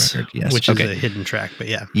song on the record. Yes. Which is a hidden track, but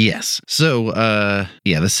yeah. Yes. So,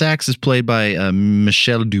 the sax is played by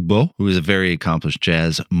Michel Dubois, who is a very accomplished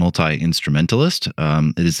jazz multi-instrumentalist.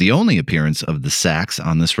 It is the only appearance of the sax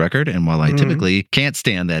on this record, and while I typically can't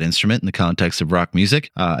stand that instrument in the context of rock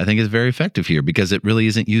music, I think it's very effective here because it really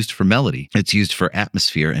isn't used for melody. It's used for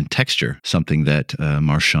atmosphere and texture, something that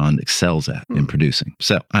Marchand excels at in producing.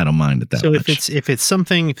 So I don't mind it that much. So if it's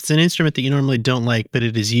an instrument that you normally don't like, but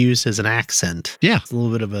it is used as an accent, it's a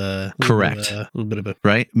little bit of a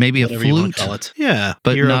right, maybe a flute, call it. Yeah,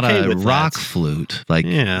 but you're not okay a with rock that. Flute. Like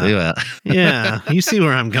yeah. You see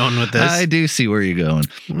where I'm going with this. I do see where you're going.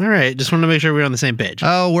 All right, just want to make sure we're on the same page.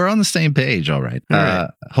 Oh, we're on the same page. All right.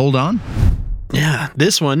 Hold on. Yeah,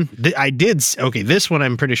 this one, this one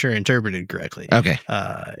I'm pretty sure I interpreted correctly. Okay.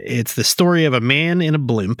 It's the story of a man in a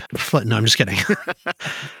blimp. No, I'm just kidding.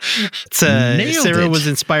 Sarah was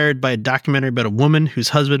inspired by a documentary about a woman whose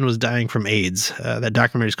husband was dying from AIDS. That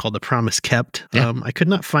documentary is called The Promise Kept. Yeah. I could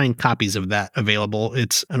not find copies of that available.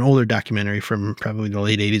 It's an older documentary from probably the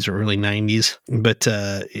late 80s or early 90s. But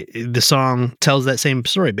the song tells that same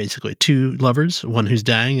story, basically. Two lovers, one who's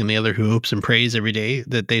dying and the other who hopes and prays every day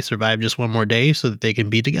that they survive just one more day so that they can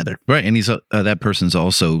be together. Right. And he's that person's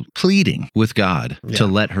also pleading with God to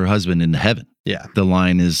let her husband into heaven. Yeah. The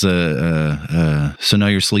line is, so now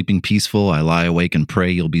you're sleeping peaceful. I lie awake and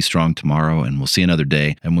pray you'll be strong tomorrow, and we'll see another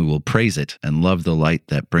day, and we will praise it and love the light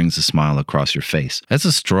that brings a smile across your face. That's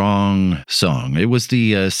a strong song. It was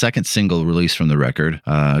the second single released from the record.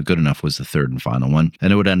 Good Enough was the third and final one,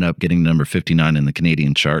 and it would end up getting number 59 in the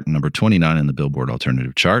Canadian chart and number 29 in the Billboard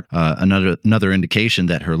Alternative chart. Another indication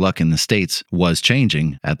that her luck in the States was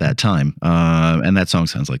changing at that time. And that song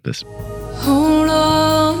sounds like this.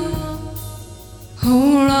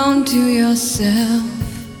 Hold on to yourself,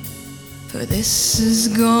 for this is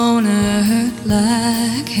gonna hurt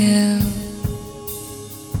like hell.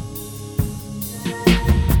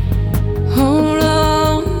 Hold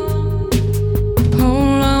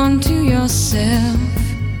on to yourself.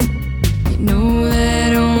 You know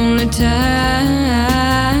that only time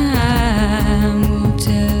will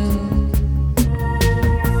tell.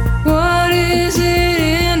 What is it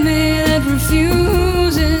in me that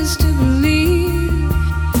refuses to believe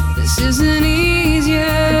this isn't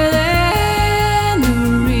easier than the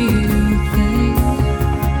real thing?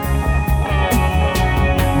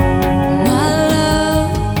 My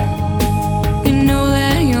love, you know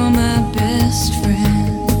that you're my best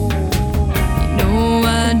friend. You know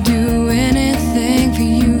I'd do anything for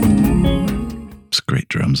you. It's great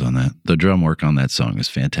drums on that. The drum work on that song is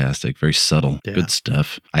fantastic. Very subtle. Yeah. Good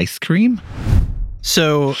stuff. Ice Cream?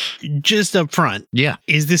 So, just up front,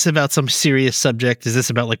 is this about some serious subject? Is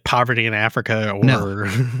this about like poverty in Africa? Or No.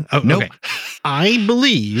 Nope. Okay. I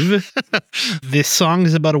believe this song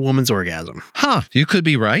is about a woman's orgasm. Huh. You could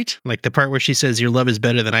be right. Like the part where she says, "Your love is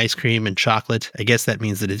better than ice cream and chocolate." I guess that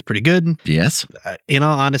means that it's pretty good. Yes. In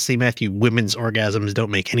all honesty, Matthew, women's orgasms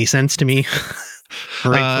don't make any sense to me.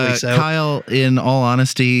 Rightfully so. Kyle, in all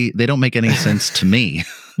honesty, they don't make any sense to me.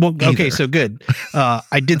 Well, okay, so good.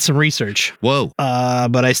 I did some research. Whoa.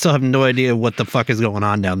 But I still have no idea what the fuck is going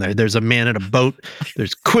on down there. There's a man in a boat.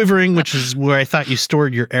 There's quivering, which is where I thought you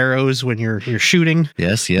stored your arrows when you're shooting.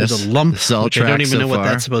 Yes. There's a lump, This all which I don't tracks even know so what far.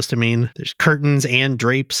 that's supposed to mean. There's curtains and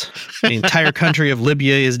drapes. The entire country of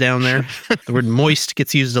Libya is down there. The word moist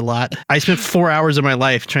gets used a lot. I spent 4 hours of my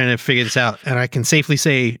life trying to figure this out, and I can safely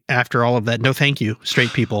say after all of that, no thank you,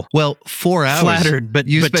 straight people. Well, 4 hours. Flattered, but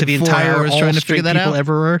you to spent the 4 entire hours all trying to straight figure that people out?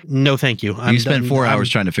 everywhere, no thank you. You spent 4 hours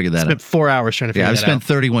trying to figure that out. Spent 4 hours trying to figure that out. I've spent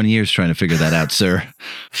 31 years trying to figure that out, sir.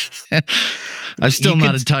 I'm still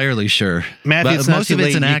not entirely sure. Matthew, but it's not most too of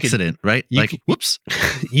it's late. an You could- accident, right? you Like, could- whoops.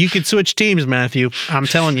 You could switch teams, Matthew. I'm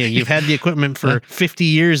telling you, you've had the equipment for 50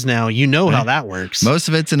 years now. You know how that works. Most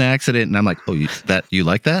of it's an accident, and I'm like, oh, you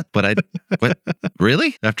like that? But what?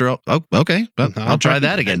 Really? After all, oh, okay, but I'll try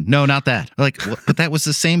that again. No, not that. Like, but that was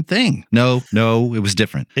the same thing. No, it was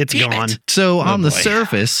different. It's Damn gone. it. So on the boy.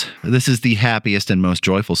 surface, this is the happiest and most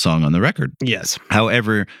joyful song on the record. Yes.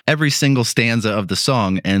 However, every single stanza of the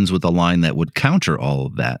song ends with a line that would counter all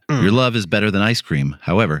of that. Your love is better than ice cream.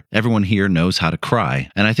 However, everyone here knows how to cry.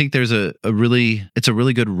 And I think there's it's a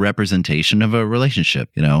really good representation of a relationship.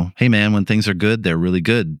 You know, hey man, when things are good, they're really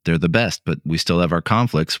good. They're the best, but we still have our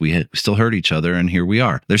conflicts. We still hurt each other, and here we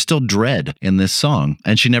are. There's still dread in this song,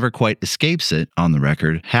 and she never quite escapes it on the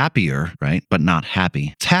record. Happier, right? But not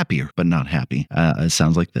happy. It's happier, but not happy. It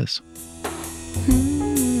sounds like this.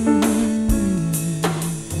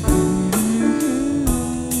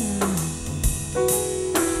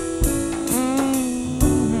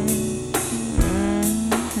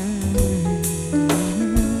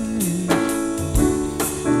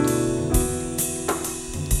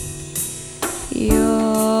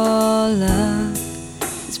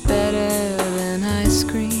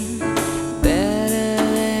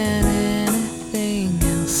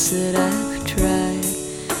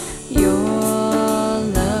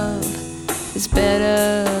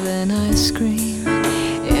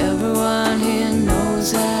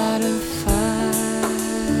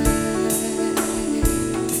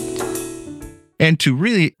 And to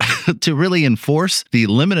really enforce the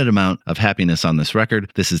limited amount of happiness on this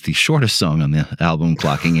record, this is the shortest song on the album,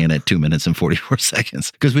 clocking in at 2 minutes and 44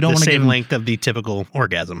 seconds. Because we don't want to give same length of the typical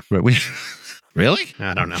orgasm. Right, really?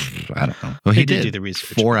 I don't know. Well, he did do the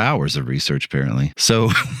research. 4 hours of research, apparently. So,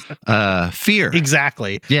 fear.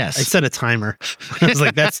 Exactly. Yes. I set a timer. I was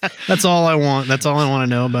like, that's all I want. That's all I want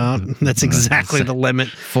to know about. That's exactly the limit.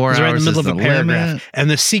 4 hours right in the middle of a paragraph. Limit. And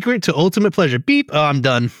the secret to ultimate pleasure. Beep. Oh, I'm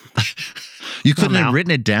done. You couldn't have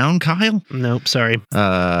written it down, Kyle? Nope, sorry.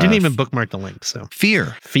 Didn't even bookmark the link, so.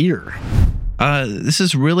 Fear. This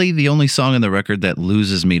is really the only song on the record that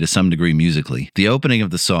loses me to some degree musically. The opening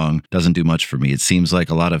of the song doesn't do much for me. It seems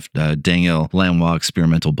like a lot of Daniel Lanois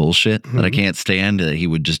experimental bullshit that I can't stand, that he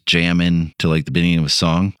would just jam in to like the beginning of a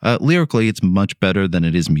song. Lyrically, it's much better than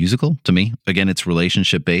it is musical to me. Again, it's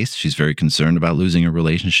relationship based. She's very concerned about losing a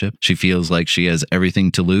relationship. She feels like she has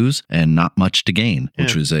everything to lose and not much to gain,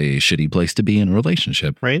 which was a shitty place to be in a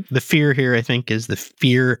relationship. Right? The fear here, I think, is the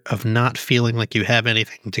fear of not feeling like you have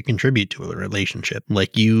anything to contribute to a relationship.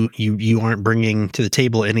 Like you aren't bringing to the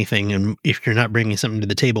table anything, and if you're not bringing something to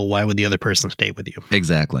the table, why would the other person stay with you?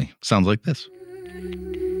 Exactly. Sounds like this.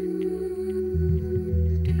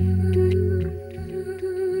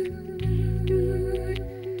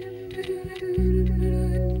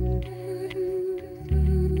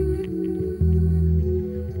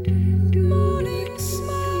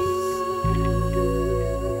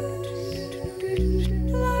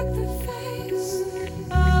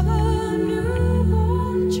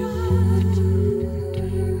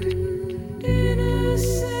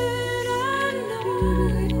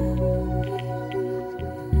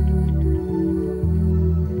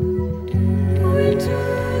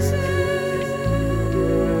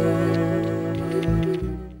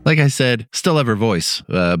 Like I said, still have her voice,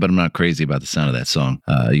 but I'm not crazy about the sound of that song.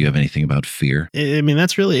 You have anything about fear? I mean,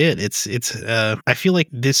 that's really it. It's. I feel like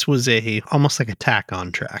this was almost like a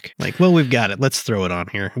tack-on track. Like, well, we've got it. Let's throw it on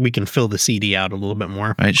here. We can fill the CD out a little bit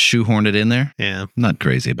more. Right, shoehorned it in there. Yeah, I'm not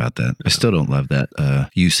crazy about that. I still don't love that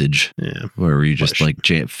usage. Yeah, where you just like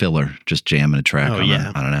filler, just jamming a track on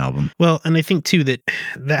an album. Well, and I think too that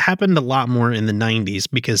happened a lot more in the '90s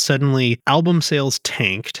because suddenly album sales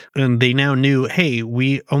tanked, and they now knew, hey,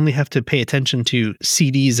 we only have to pay attention to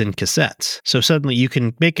CDs and cassettes. So suddenly you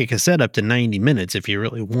can make a cassette up to 90 minutes if you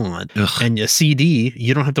really want. Ugh. And a CD,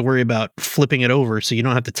 you don't have to worry about flipping it over, so you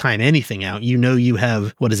don't have to time anything out. You know you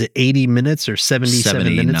have, 80 minutes or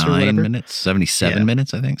 77 minutes or whatever? 77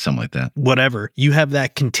 minutes, I think, something like that. Whatever. You have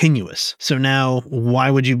that continuous. So now why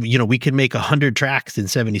would you we can make 100 tracks in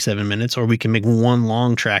 77 minutes, or we can make one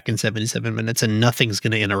long track in 77 minutes and nothing's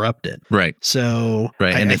going to interrupt it. Right. So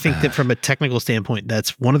I think that from a technical standpoint,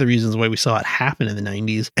 that's one of the reasons why we saw it happen in the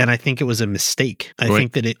 90s. And I think it was a mistake. I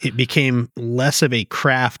think that it became less of a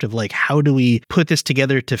craft of like, how do we put this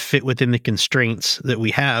together to fit within the constraints that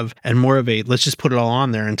we have, and more of a, let's just put it all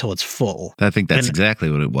on there until it's full. I think that's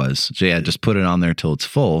exactly what it was. So yeah, just put it on there till it's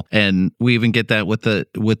full. And we even get that with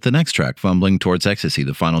the next track, Fumbling Towards Ecstasy,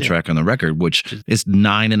 the final track on the record, which is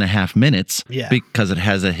 9.5 minutes because it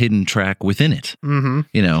has a hidden track within it.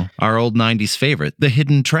 Mm-hmm. Our old 90s favorite, the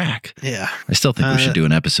hidden track. Yeah. I still think we should do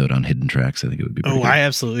an episode on hidden tracks. I think it would be pretty good. I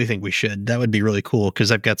absolutely think we should. That would be really cool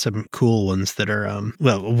because I've got some cool ones that are,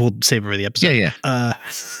 we'll save it for the episode. Yeah.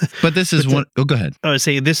 But this is one. Go ahead. I would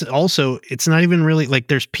say this also, it's not even really like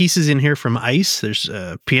there's pieces in here from Ice. There's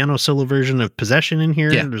a piano solo version of Possession in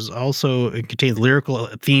here. Yeah. There's also, it contains lyrical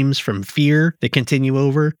themes from Fear that continue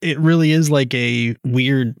over. It really is like a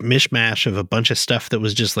weird mishmash of a bunch of stuff that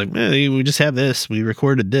was just like, we just have this. We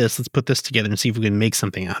recorded this. Let's put this together and see if we can make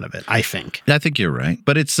something out of it. I think you're right.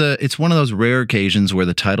 But it's one of those rare occasions where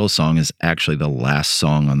the title song is actually the last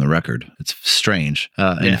song on the record. It's strange.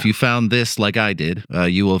 And if you found this like I did,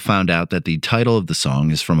 you will have found out that the title of the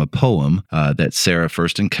song is from a poem that Sarah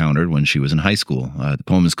first encountered when she was in high school. The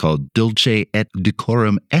poem is called Dulce et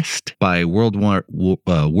Decorum Est by World War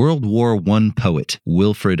I poet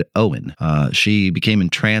Wilfred Owen. She became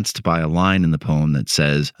entranced by a line in the poem that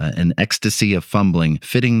says, an ecstasy of fumbling,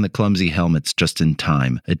 fitting the clumsy helmets just in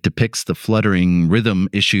time. It depicts the fluttering rhythm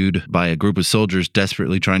issued by a group of soldiers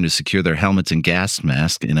desperately trying to secure their helmets and gas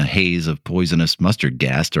masks in a haze of poisonous mustard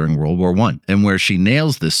gas during World War I. And where she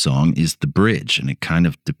nails this song is the bridge, and it kind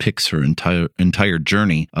of depicts her entire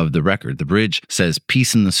journey of the record. The bridge says,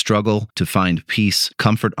 peace in the struggle, to find peace,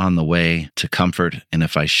 comfort on the way, to comfort, and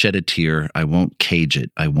if I shed a tear, I won't cage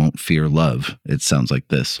it, I won't fear love. It sounds like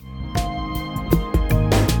this.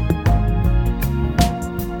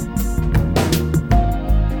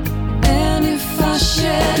 And if I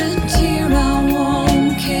shed a tear, I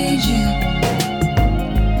won't cage it,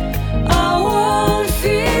 I won't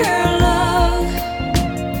fear love.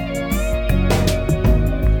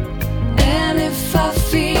 And if I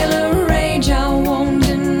feel a rage, I won't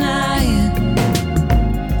deny it,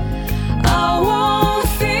 I won't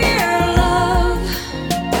fear love.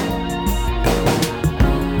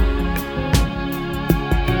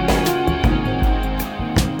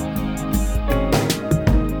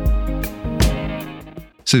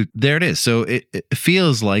 So there it is. So it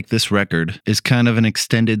feels like this record is kind of an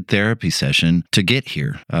extended therapy session to get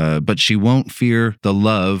here. But she won't fear the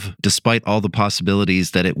love despite all the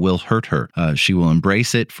possibilities that it will hurt her. She will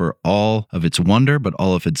embrace it for all of its wonder, but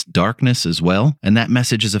all of its darkness as well. And that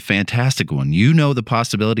message is a fantastic one. You know the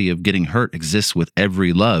possibility of getting hurt exists with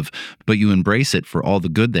every love, but you embrace it for all the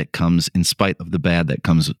good that comes in spite of the bad that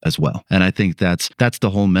comes as well. And I think that's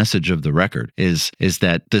the whole message of the record is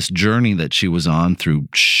that this journey that she was on through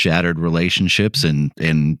shattered relationships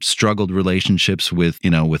and struggled relationships with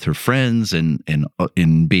her friends and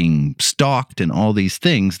in being stalked and all these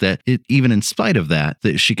things, that even in spite of that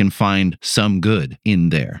she can find some good in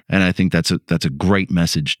there. And I think that's a great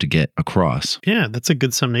message to get across. Yeah, that's a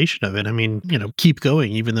good summation of it. I mean, keep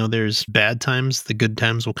going. Even though there's bad times, the good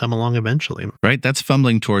times will come along eventually. Right? That's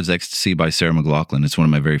Fumbling Towards Ecstasy by Sarah McLachlan. It's one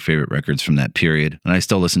of my very favorite records from that period, and I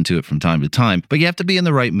still listen to it from time to time. But you have to be in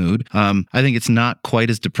the right mood. I think it's not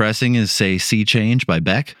quite as depressing as, say, Sea Change by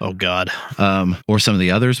Beck. Oh, God. Or some of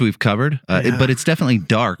the others we've covered. But it's definitely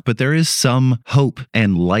dark, but there is some hope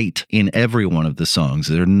and light in every one of the songs.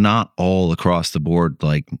 They're not all across the board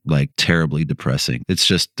like terribly depressing. It's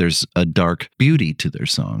just there's a dark beauty to their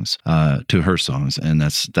songs, to her songs, and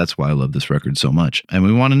that's why I love this record so much. And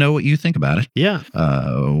we want to know what you think about it. Yeah.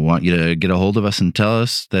 Want you to get a hold of us and tell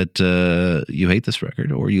us that you hate this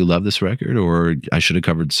record, or you love this record, or I should have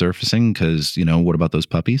covered Surfacing because, what about those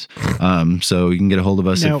puppies? So you can get a hold of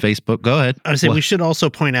us at Facebook. Go ahead. I would say we should also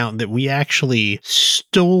point out that we actually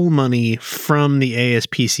stole money from the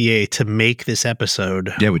ASPCA to make this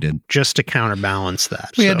episode. Yeah, we did. Just to counterbalance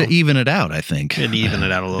that. We had to even it out, I think. We had to even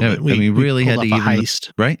it out a little bit. We really had to even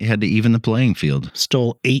heist. Right? You had to even the playing field.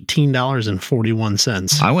 Stole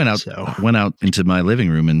 $18.41. I went out into my living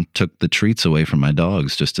room and took the treats away from my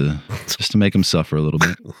dogs just to make them suffer a little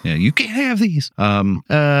bit. Yeah, you can't have these.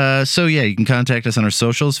 So yeah, you can contact us on our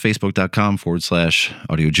socials,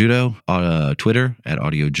 facebook.com/audiojudo, Twitter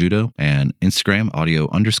 @audiojudo, and Instagram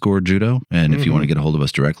 @audio_judo. And if you want to get a hold of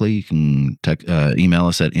us directly, you can email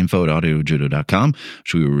us at info@audiojudo.com,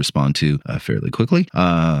 which we will respond to fairly quickly.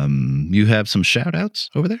 You have some shout outs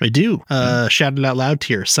over there? I do. Shout it out loud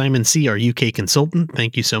tier, Simon C., our UK consultant.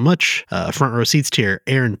 Thank you so much. Front row seats tier,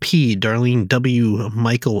 Aaron P., Darlene W.,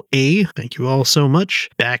 Michael A. Thank you all so much.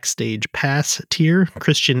 Backstage pass tier,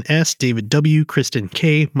 Christian S., David W., Kristen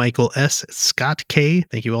K., Michael S., Scott K.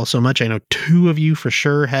 Thank you all so much. I know 2 of you for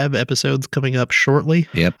sure have episodes coming up shortly.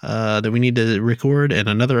 Yep. That we need to record, and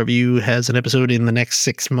another of you has an episode in the next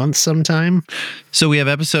 6 months sometime. So we have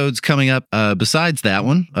episodes coming up besides that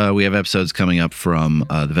one. We have episodes coming up from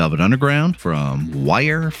the Velvet Underground, from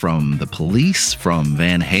Wire, from The Police, from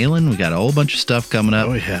Van Halen. We got a whole bunch of stuff coming up.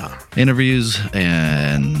 Oh, yeah. Interviews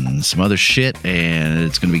and some other shit, and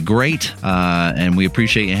it's going to be great. And we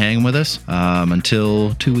appreciate you hanging with us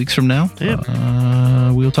until 2 weeks from now. Yep.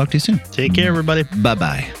 We'll talk to you soon. Take care, everybody.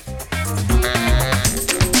 Bye-bye.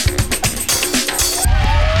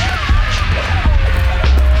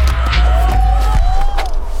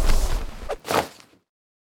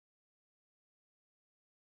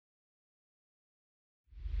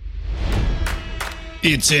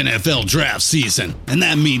 It's NFL draft season, and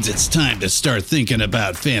that means it's time to start thinking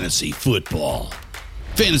about fantasy football.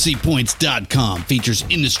 FantasyPoints.com features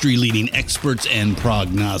industry-leading experts and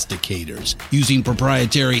prognosticators using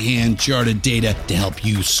proprietary hand-charted data to help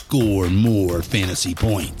you score more fantasy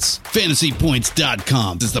points.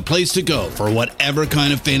 FantasyPoints.com is the place to go for whatever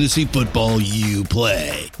kind of fantasy football you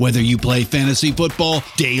play. Whether you play fantasy football,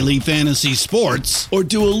 daily fantasy sports, or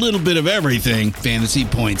do a little bit of everything, Fantasy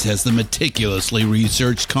Points has the meticulously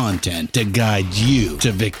researched content to guide you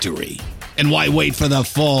to victory. And why wait for the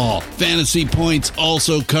fall? Fantasy Points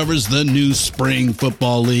also covers the new spring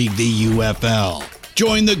football league, the UFL.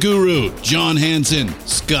 Join the guru, John Hansen,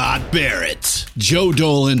 Scott Barrett, Joe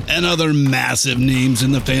Dolan, and other massive names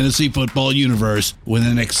in the fantasy football universe with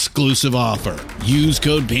an exclusive offer. Use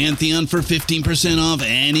code Pantheon for 15% off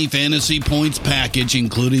any Fantasy Points package,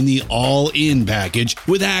 including the all-in package,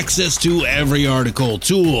 with access to every article,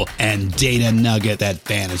 tool, and data nugget that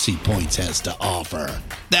Fantasy Points has to offer.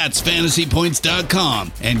 That's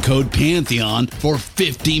FantasyPoints.com and code Pantheon for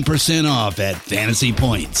 15% off at Fantasy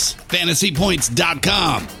Points.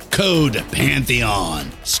 FantasyPoints.com, code Pantheon.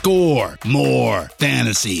 Score more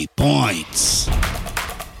fantasy points.